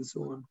states and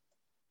so on.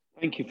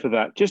 Thank you for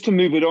that. Just to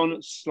move it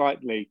on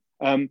slightly,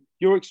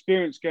 your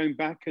experience going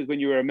back as when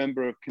you were a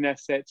member of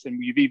Knesset,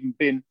 and you've even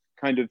been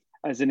kind of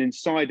as an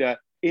insider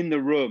in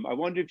the room. I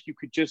wonder if you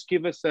could just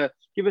give us a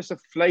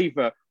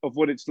flavor of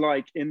what it's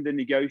like in the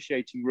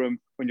negotiating room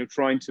when you're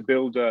trying to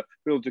build a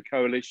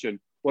coalition.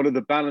 What are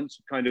the balance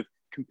of kind of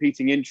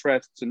competing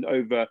interests and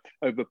over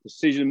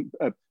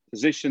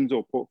positions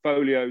or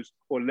portfolios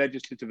or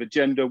legislative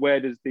agenda?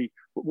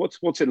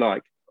 What's it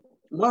like?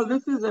 Well,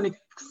 this is an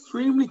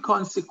extremely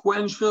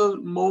consequential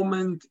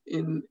moment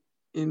in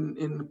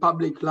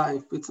public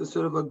life. It's a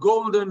sort of a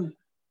golden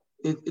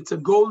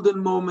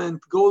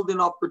moment,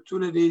 golden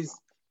opportunities.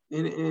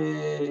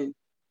 There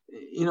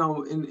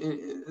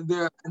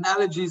are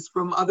analogies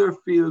from other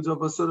fields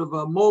of a sort of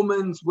a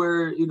moments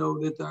where,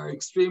 that are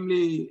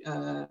extremely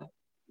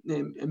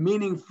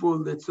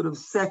meaningful, that sort of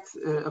set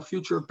a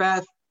future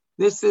path.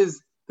 This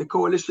is the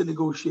coalition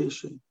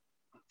negotiation.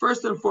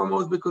 First and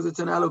foremost, because it's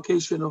an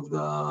allocation of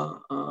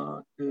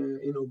the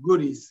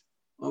goodies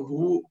of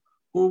who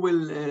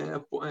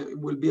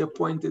will be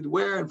appointed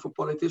where, and for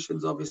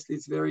politicians, obviously,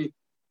 it's very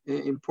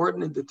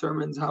important. It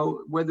determines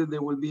whether they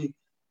will be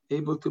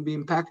able to be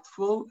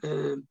impactful,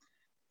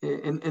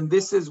 and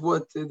this is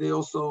what they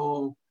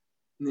also,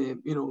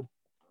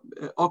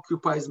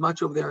 occupies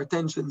much of their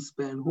attention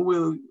span. Who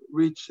will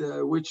reach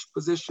which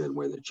position,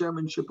 whether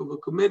chairmanship of a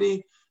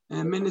committee,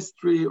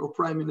 ministry, or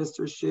prime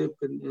ministership,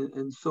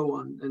 and so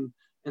on,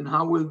 and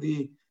how will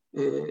the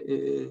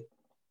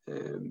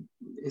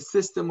a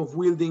system of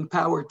wielding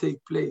power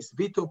take place?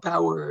 Veto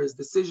powers,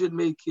 decision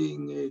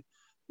making,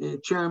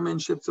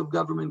 chairmanships of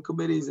government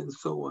committees, and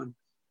so on.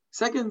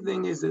 Second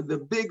thing is that the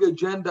big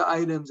agenda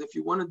items, if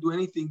you want to do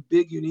anything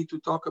big, you need to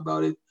talk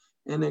about it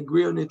and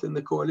agree on it in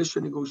the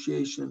coalition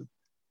negotiation.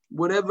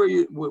 Whatever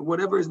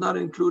is not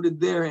included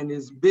there and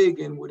is big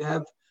and would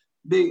have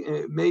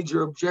big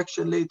major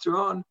objection later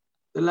on,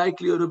 the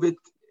likelihood of it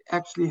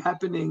actually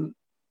happening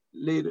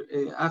later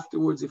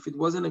afterwards, if it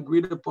wasn't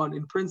agreed upon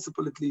in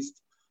principle at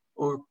least,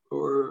 or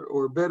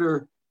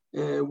better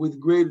with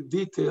great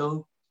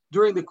detail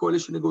during the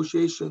coalition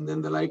negotiation,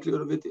 then the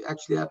likelihood of it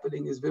actually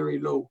happening is very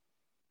low.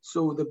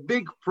 So the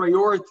big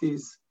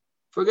priorities,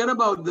 forget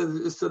about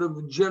the sort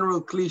of general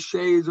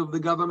cliches of the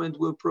government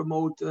will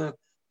promote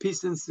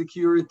peace and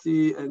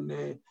security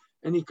and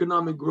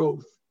economic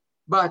growth.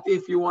 But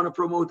if you want to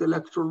promote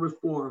electoral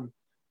reform,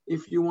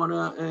 if you want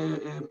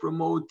to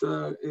promote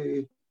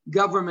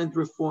government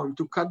reform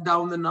to cut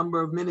down the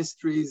number of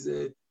ministries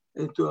to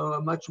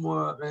a much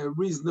more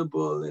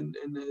reasonable and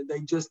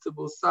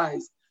digestible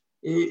size,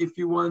 if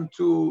you want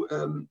to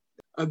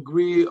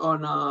agree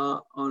on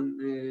a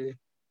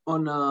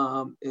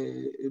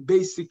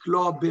basic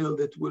law bill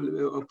that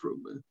will,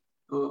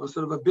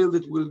 sort of a bill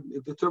that will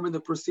determine the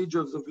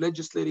procedures of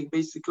legislating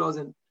basic laws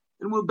and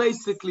will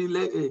basically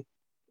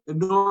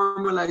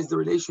normalize the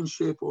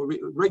relationship or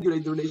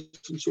regulate the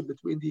relationship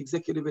between the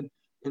executive and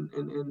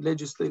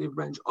legislative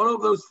branch. All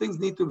of those things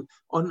need to,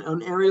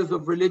 on areas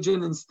of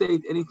religion and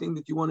state, anything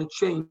that you want to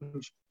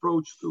change,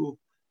 approach to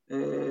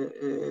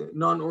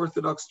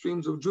non-Orthodox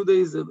streams of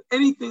Judaism,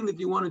 anything that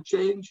you want to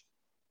change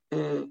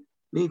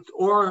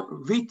or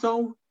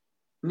veto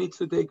needs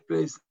to take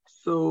place.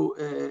 So,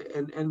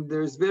 and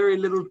there's very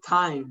little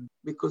time,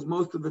 because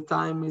most of the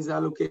time is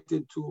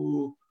allocated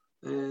to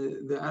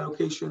the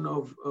allocation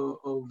of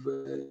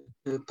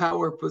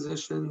power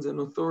positions and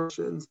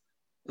authorities,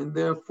 and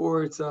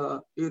therefore it's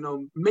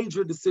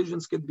major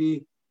decisions can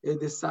be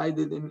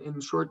decided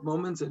in short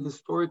moments, and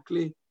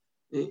historically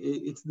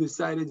it's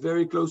decided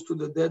very close to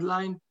the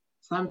deadline.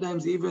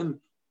 Sometimes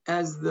even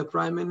as the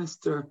prime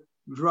minister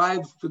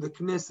drives to the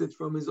Knesset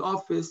from his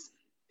office,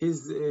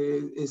 his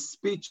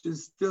speech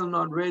is still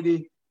not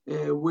ready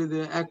with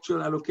the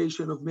actual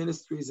allocation of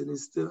ministries, and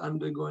is still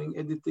undergoing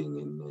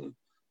editing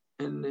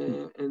and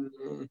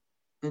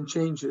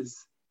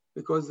changes,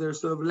 because there's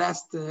sort of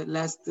last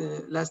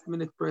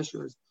minute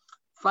pressures.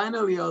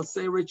 Finally, I'll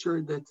say,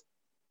 Richard, that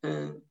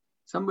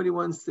somebody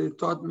once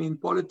taught me in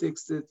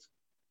politics that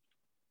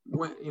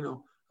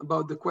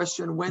about the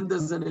question, when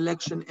does an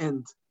election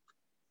end?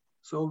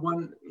 So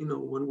one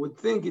would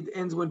think it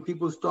ends when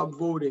people stop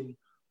voting,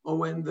 or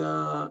when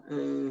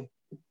the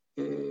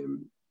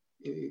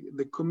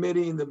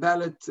committee in the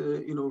ballot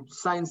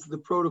signs the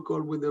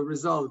protocol with the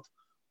result,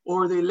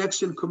 or the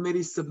election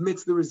committee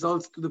submits the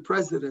results to the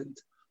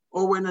president,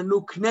 or when a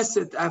new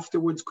Knesset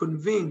afterwards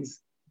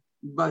convenes.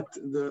 But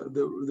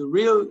the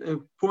real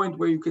point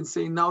where you can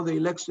say now the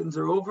elections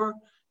are over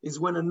is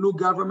when a new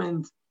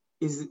government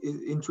is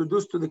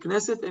introduced to the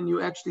Knesset, and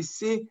you actually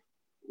see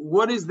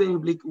what is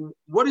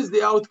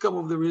the outcome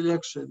of the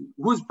election?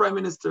 Who's prime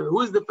minister?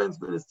 Who is defense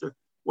minister?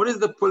 What is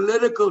the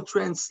political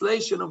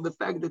translation of the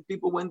fact that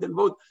people went and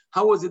voted?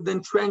 How was it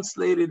then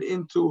translated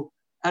into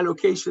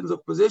allocations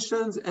of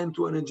positions and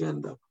to an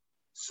agenda?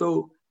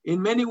 So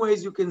in many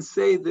ways, you can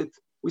say that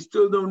we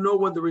still don't know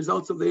what the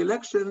results of the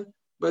election,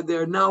 but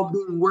they're now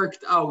being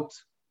worked out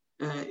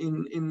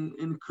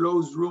in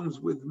closed rooms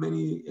with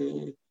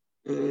many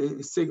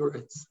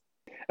cigarettes.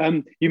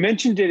 You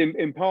mentioned it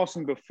in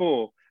passing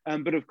before,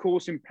 but of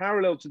course, in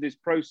parallel to this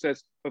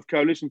process of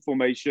coalition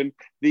formation,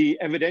 the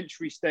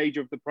evidentiary stage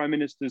of the Prime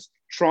Minister's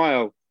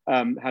trial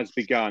has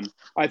begun.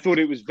 I thought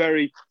it was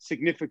very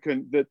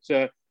significant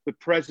that the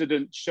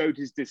President showed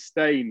his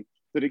disdain,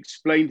 that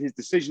explained his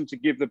decision to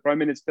give the Prime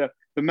Minister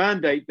the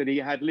mandate that he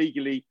had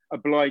legally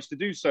obliged to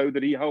do so,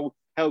 that he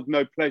held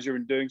no pleasure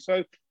in doing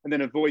so, and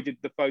then avoided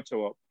the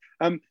photo op.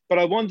 But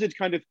I wondered,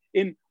 kind of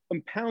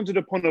impounded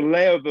upon a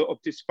layer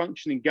of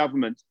dysfunction in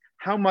government,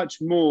 how much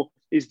more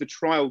is the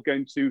trial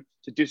going to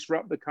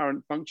disrupt the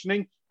current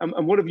functioning?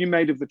 And what have you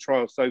made of the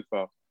trial so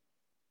far?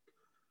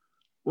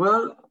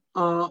 Well,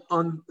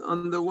 on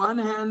the one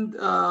hand,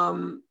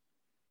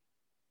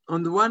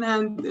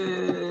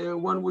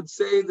 one would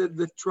say that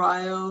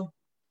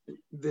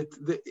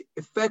the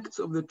effects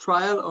of the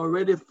trial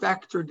already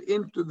factored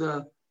into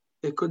the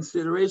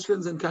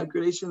considerations and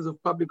calculations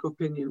of public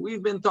opinion.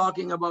 We've been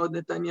talking about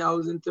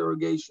Netanyahu's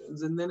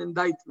interrogations and then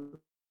indictment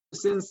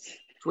since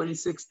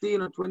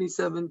 2016 or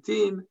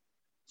 2017.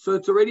 So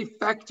it's already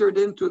factored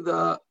into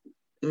the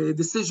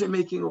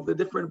decision-making of the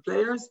different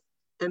players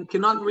and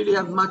cannot really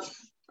have much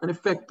an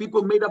effect.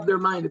 People made up their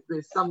mind. If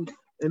there's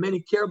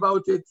many care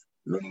about it,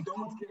 many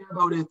don't care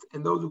about it,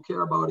 and those who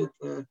care about it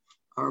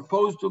are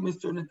opposed to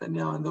Mr.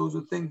 Netanyahu, and those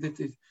who think that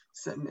it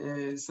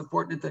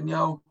support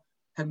Netanyahu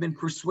have been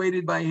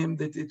persuaded by him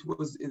that it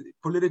was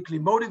politically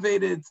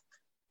motivated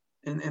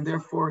and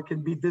therefore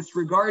can be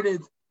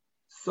disregarded.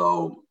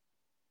 So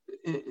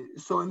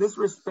in this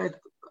respect,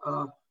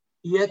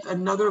 yet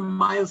another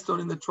milestone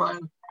in the trial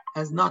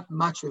has not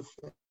much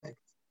effect.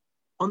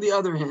 On the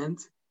other hand,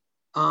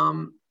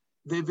 the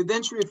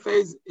evidentiary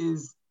phase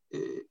is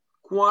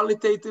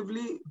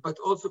qualitatively, but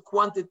also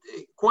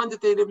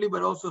quantitatively,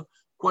 but also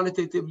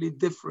qualitatively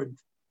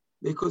different,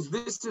 because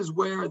this is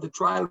where the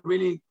trial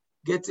really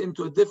gets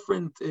into a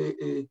different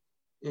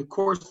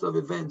course of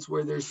events,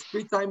 where there's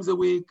 3 times a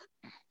week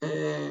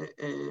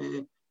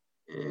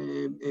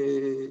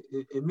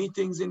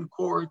meetings in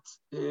court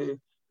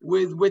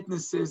with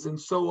witnesses and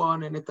so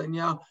on, and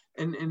Netanyahu,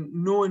 and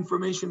no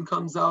information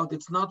comes out.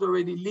 It's not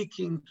already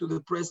leaking to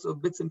the press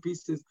of bits and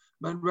pieces,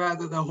 but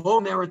rather the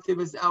whole narrative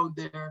is out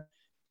there,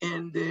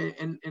 and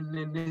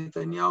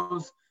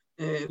Netanyahu's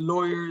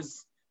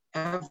lawyers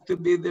have to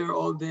be there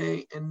all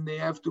day, and they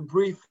have to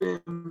brief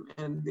him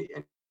and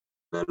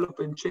develop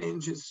and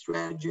change his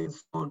strategy and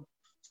so on.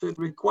 So it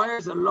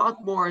requires a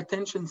lot more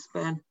attention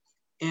span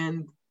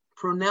and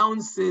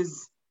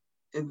pronounces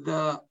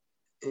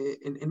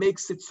it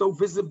makes it so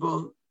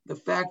visible, the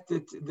fact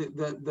that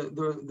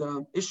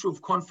the issue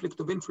of conflict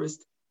of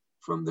interest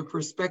from the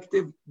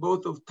perspective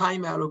both of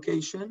time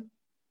allocation.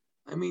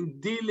 I mean,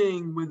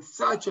 dealing with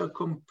such a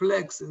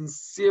complex and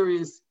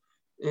serious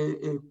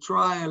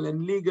trial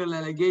and legal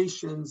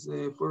allegations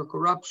for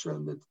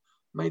corruption that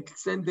might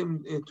send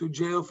him to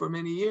jail for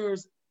many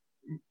years,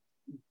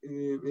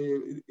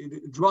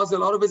 it draws a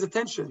lot of his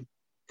attention.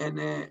 And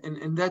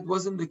that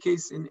wasn't the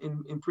case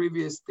in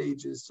previous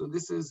stages. So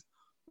this is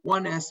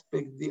one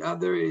aspect. The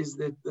other is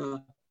that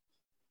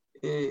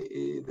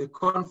the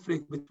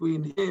conflict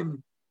between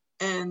him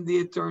and the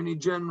attorney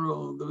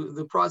general,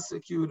 the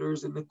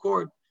prosecutors, and the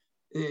court,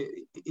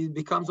 it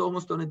becomes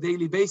almost on a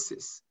daily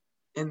basis.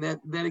 And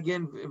that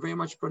again very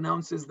much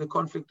pronounces the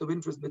conflict of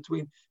interest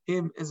between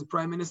him as a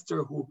prime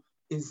minister who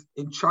is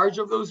in charge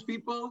of those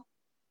people,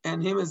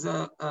 and him as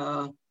a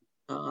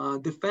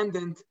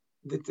defendant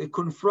that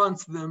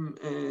confronts them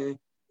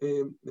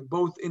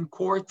both in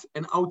court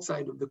and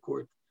outside of the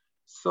court.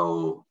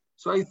 So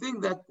I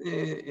think that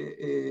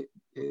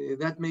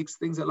that makes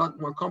things a lot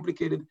more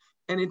complicated,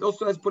 and it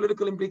also has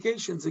political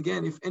implications.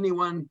 Again, if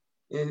anyone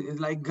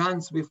like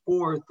Gantz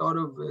before thought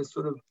of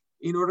sort of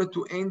in order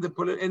to end the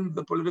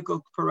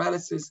political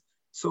paralysis,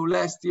 so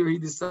last year he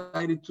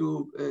decided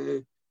to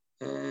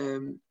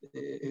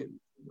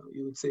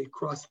you would say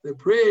cross the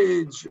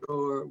bridge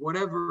or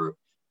whatever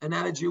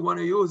analogy you want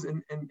to use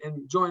and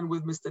join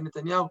with Mr.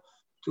 Netanyahu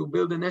to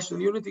build a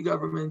national unity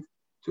government.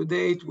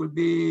 Today it will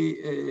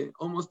be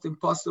almost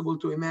impossible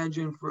to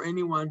imagine for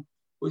anyone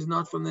who is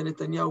not from the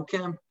Netanyahu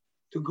camp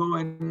to go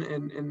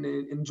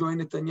and join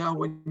Netanyahu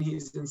when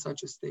he's in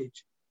such a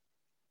stage.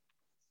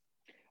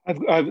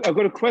 I've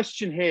got a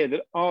question here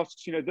that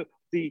asks, you know,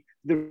 the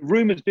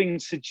rumors being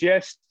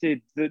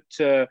suggested that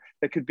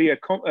there could be a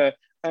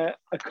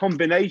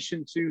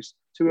combination to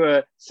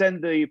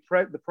send the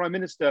prime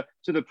minister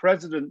to the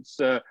president's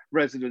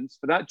residence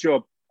for that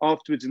job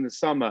afterwards in the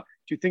summer.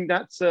 Do you think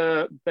that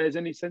bears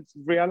any sense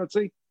of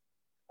reality?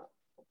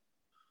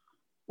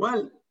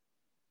 Well,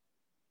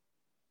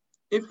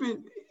 if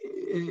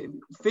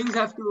things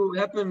have to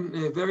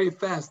happen very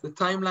fast. The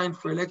timeline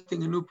for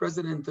electing a new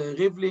president,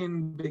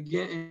 Rivlin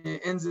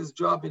ends his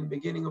job in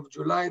beginning of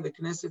July. The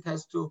Knesset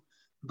has to,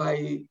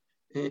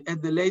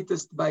 at the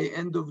latest, by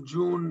end of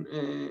June,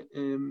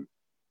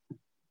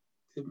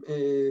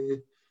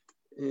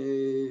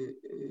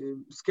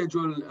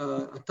 schedule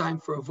a time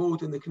for a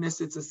vote in the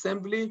Knesset's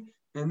assembly.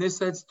 And this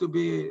has to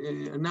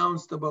be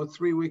announced about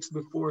 3 weeks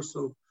before.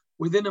 So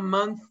within a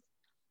month,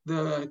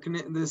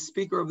 the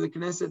Speaker of the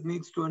Knesset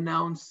needs to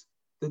announce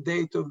the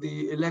date of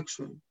the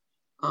election.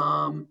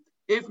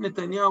 If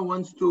Netanyahu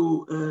wants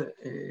to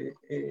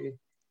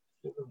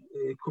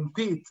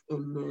compete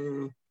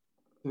and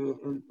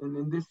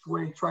in this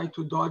way try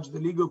to dodge the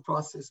legal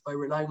process by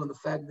relying on the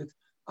fact that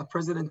a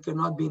president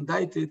cannot be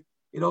indicted,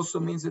 it also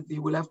means that he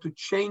will have to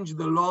change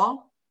the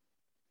law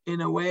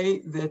in a way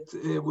that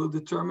will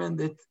determine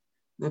that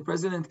the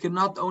president can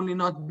not only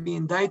not be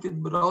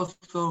indicted, but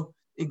also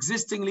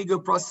existing legal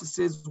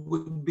processes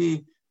would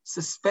be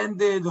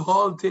suspended,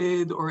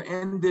 halted, or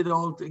ended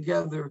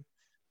altogether.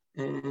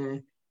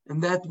 And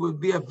that would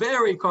be a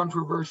very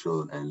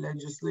controversial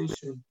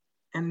legislation.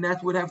 And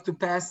that would have to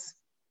pass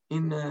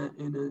in a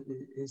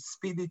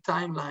speedy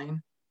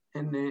timeline.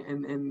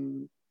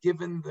 And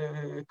given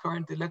the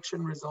current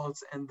election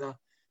results and the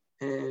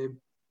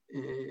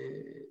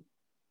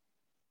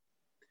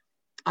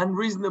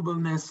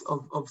unreasonableness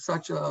of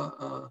such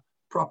a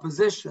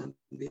proposition,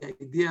 the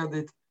idea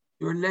that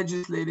you're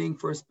legislating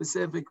for a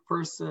specific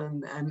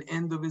person and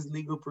end of his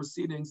legal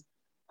proceedings,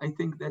 I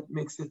think that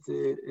makes it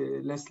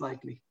less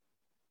likely.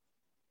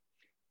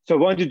 So I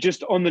wanted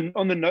just on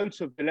the note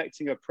of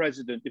electing a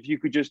president, if you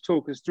could just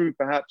talk us through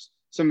perhaps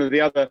some of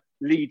the other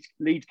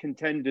lead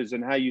contenders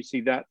and how you see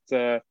that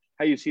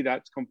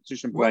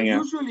competition playing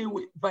out. Usually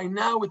by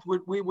now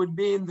we would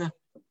be in the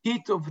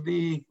heat of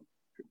the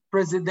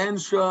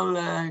presidential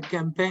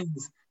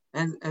campaigns.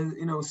 And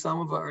you know,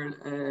 some of our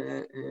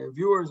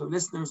viewers or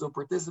listeners or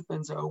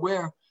participants are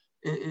aware,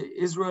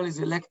 Israel is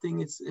electing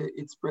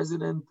its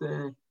president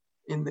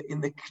in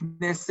the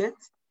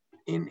Knesset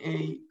in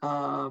a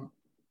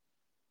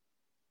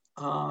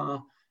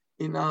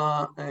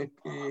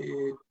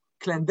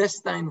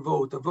clandestine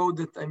vote, a vote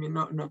that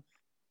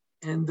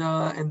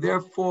and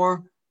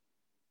therefore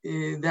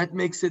that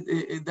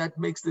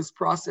makes this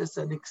process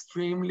an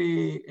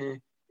extremely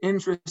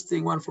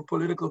interesting one for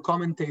political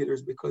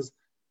commentators, because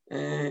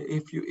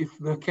if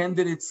the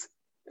candidates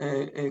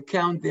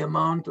count the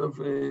amount of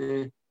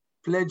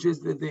pledges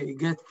that they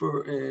get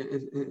for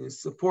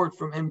support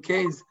from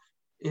MKs,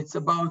 it's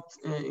about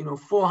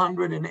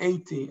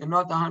 480 and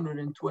not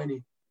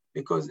 120,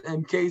 because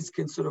MKs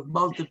can sort of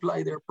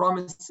multiply their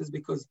promises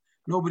because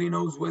nobody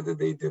knows whether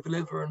they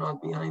deliver or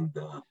not behind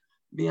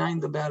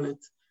the ballot.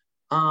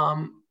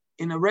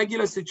 In a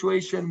regular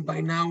situation,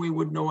 by now we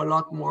would know a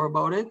lot more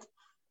about it.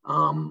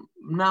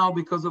 Now,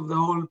 because of the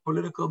whole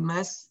political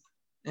mess,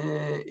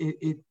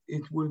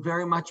 it will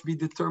very much be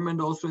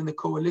determined also in the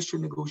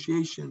coalition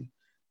negotiation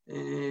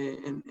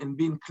and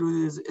be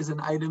included as an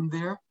item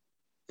there.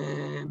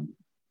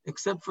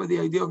 Except for the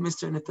idea of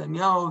Mr.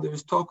 Netanyahu,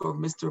 there's talk of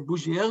Mr.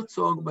 Bougie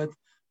Herzog, but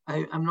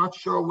I'm not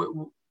sure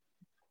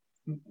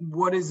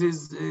what is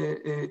his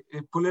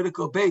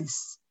political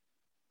base.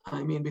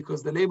 I mean,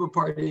 because the Labour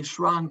Party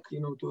shrunk,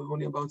 to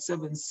only about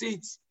 7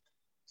 seats.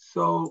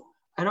 So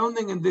I don't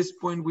think at this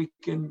point we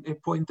can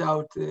point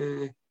out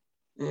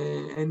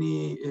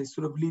any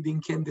sort of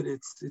leading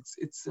candidates.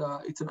 It's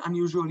an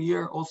unusual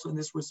year also in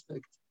this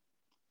respect.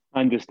 I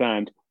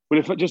understand. Well,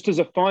 if just as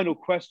a final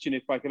question,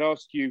 if I could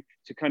ask you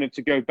to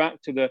go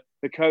back to the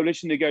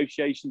coalition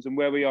negotiations and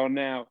where we are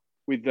now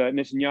with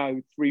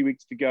Netanyahu, 3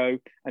 weeks to go,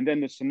 and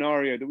then the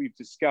scenario that we've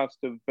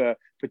discussed of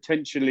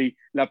potentially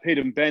Lapid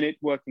and Bennett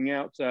working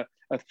out a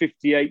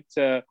 58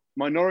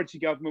 minority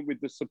government with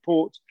the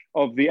support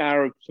of the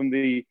Arabs from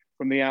the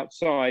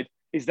outside.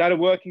 Is that a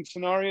working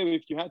scenario?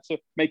 If you had to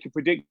make a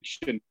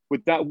prediction,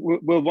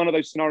 will one of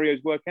those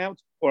scenarios work out,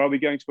 or are we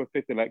going to a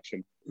 5th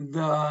election?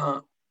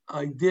 The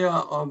idea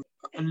of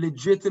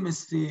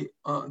legitimacy,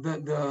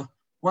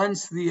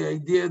 once the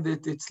idea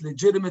that it's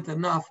legitimate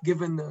enough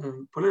given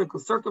the political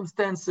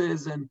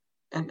circumstances and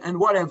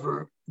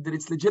whatever, that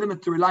it's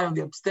legitimate to rely on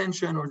the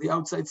abstention or the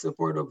outside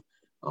support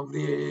of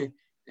the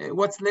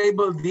what's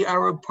labeled the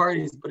Arab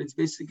parties, but it's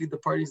basically the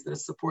parties that are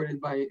supported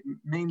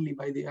mainly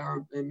by the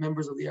Arab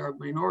members of the Arab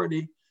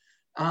minority.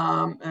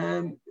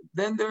 And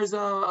then there's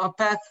a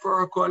path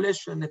for a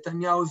coalition.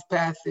 Netanyahu's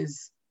path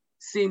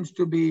seems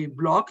to be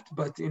blocked,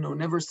 but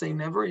never say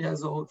never. He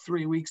has all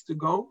 3 weeks to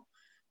go,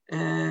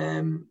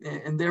 and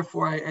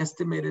therefore I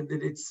estimated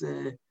that it's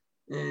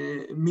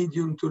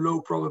medium to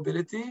low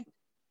probability.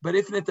 But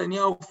if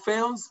Netanyahu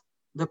fails,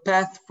 the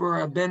path for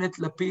a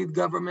Bennett-Lapid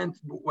government,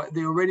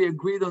 they already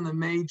agreed on the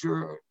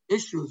major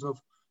issues of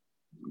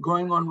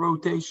going on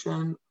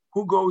rotation,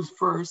 who goes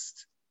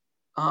first.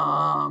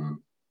 So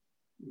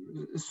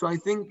I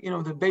think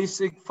the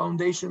basic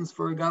foundations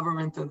for a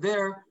government are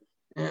there.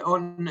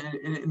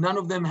 None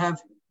of them have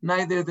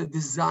neither the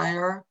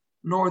desire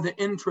nor the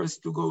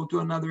interest to go to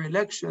another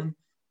election,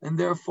 and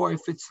therefore,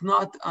 if it's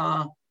not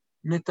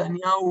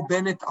Netanyahu,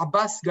 Bennett,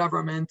 Abbas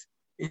government,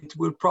 it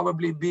will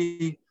probably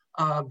be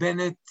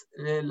Bennett,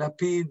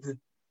 Lapid,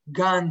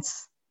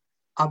 Gantz,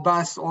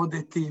 Abbas, or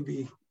the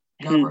TV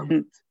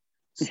government.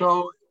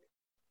 So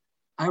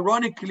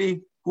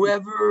ironically,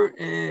 whoever,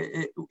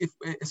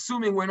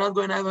 assuming we're not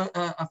going to have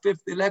a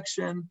fifth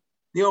election,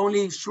 the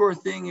only sure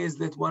thing is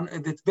that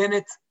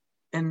Bennett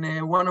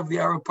and one of the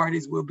Arab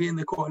parties will be in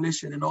the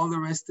coalition, and all the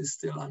rest is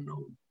still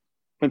unknown.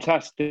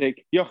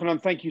 Fantastic.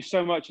 Yochanan, thank you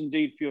so much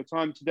indeed for your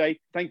time today.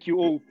 Thank you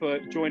all for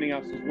joining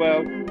us as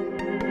well.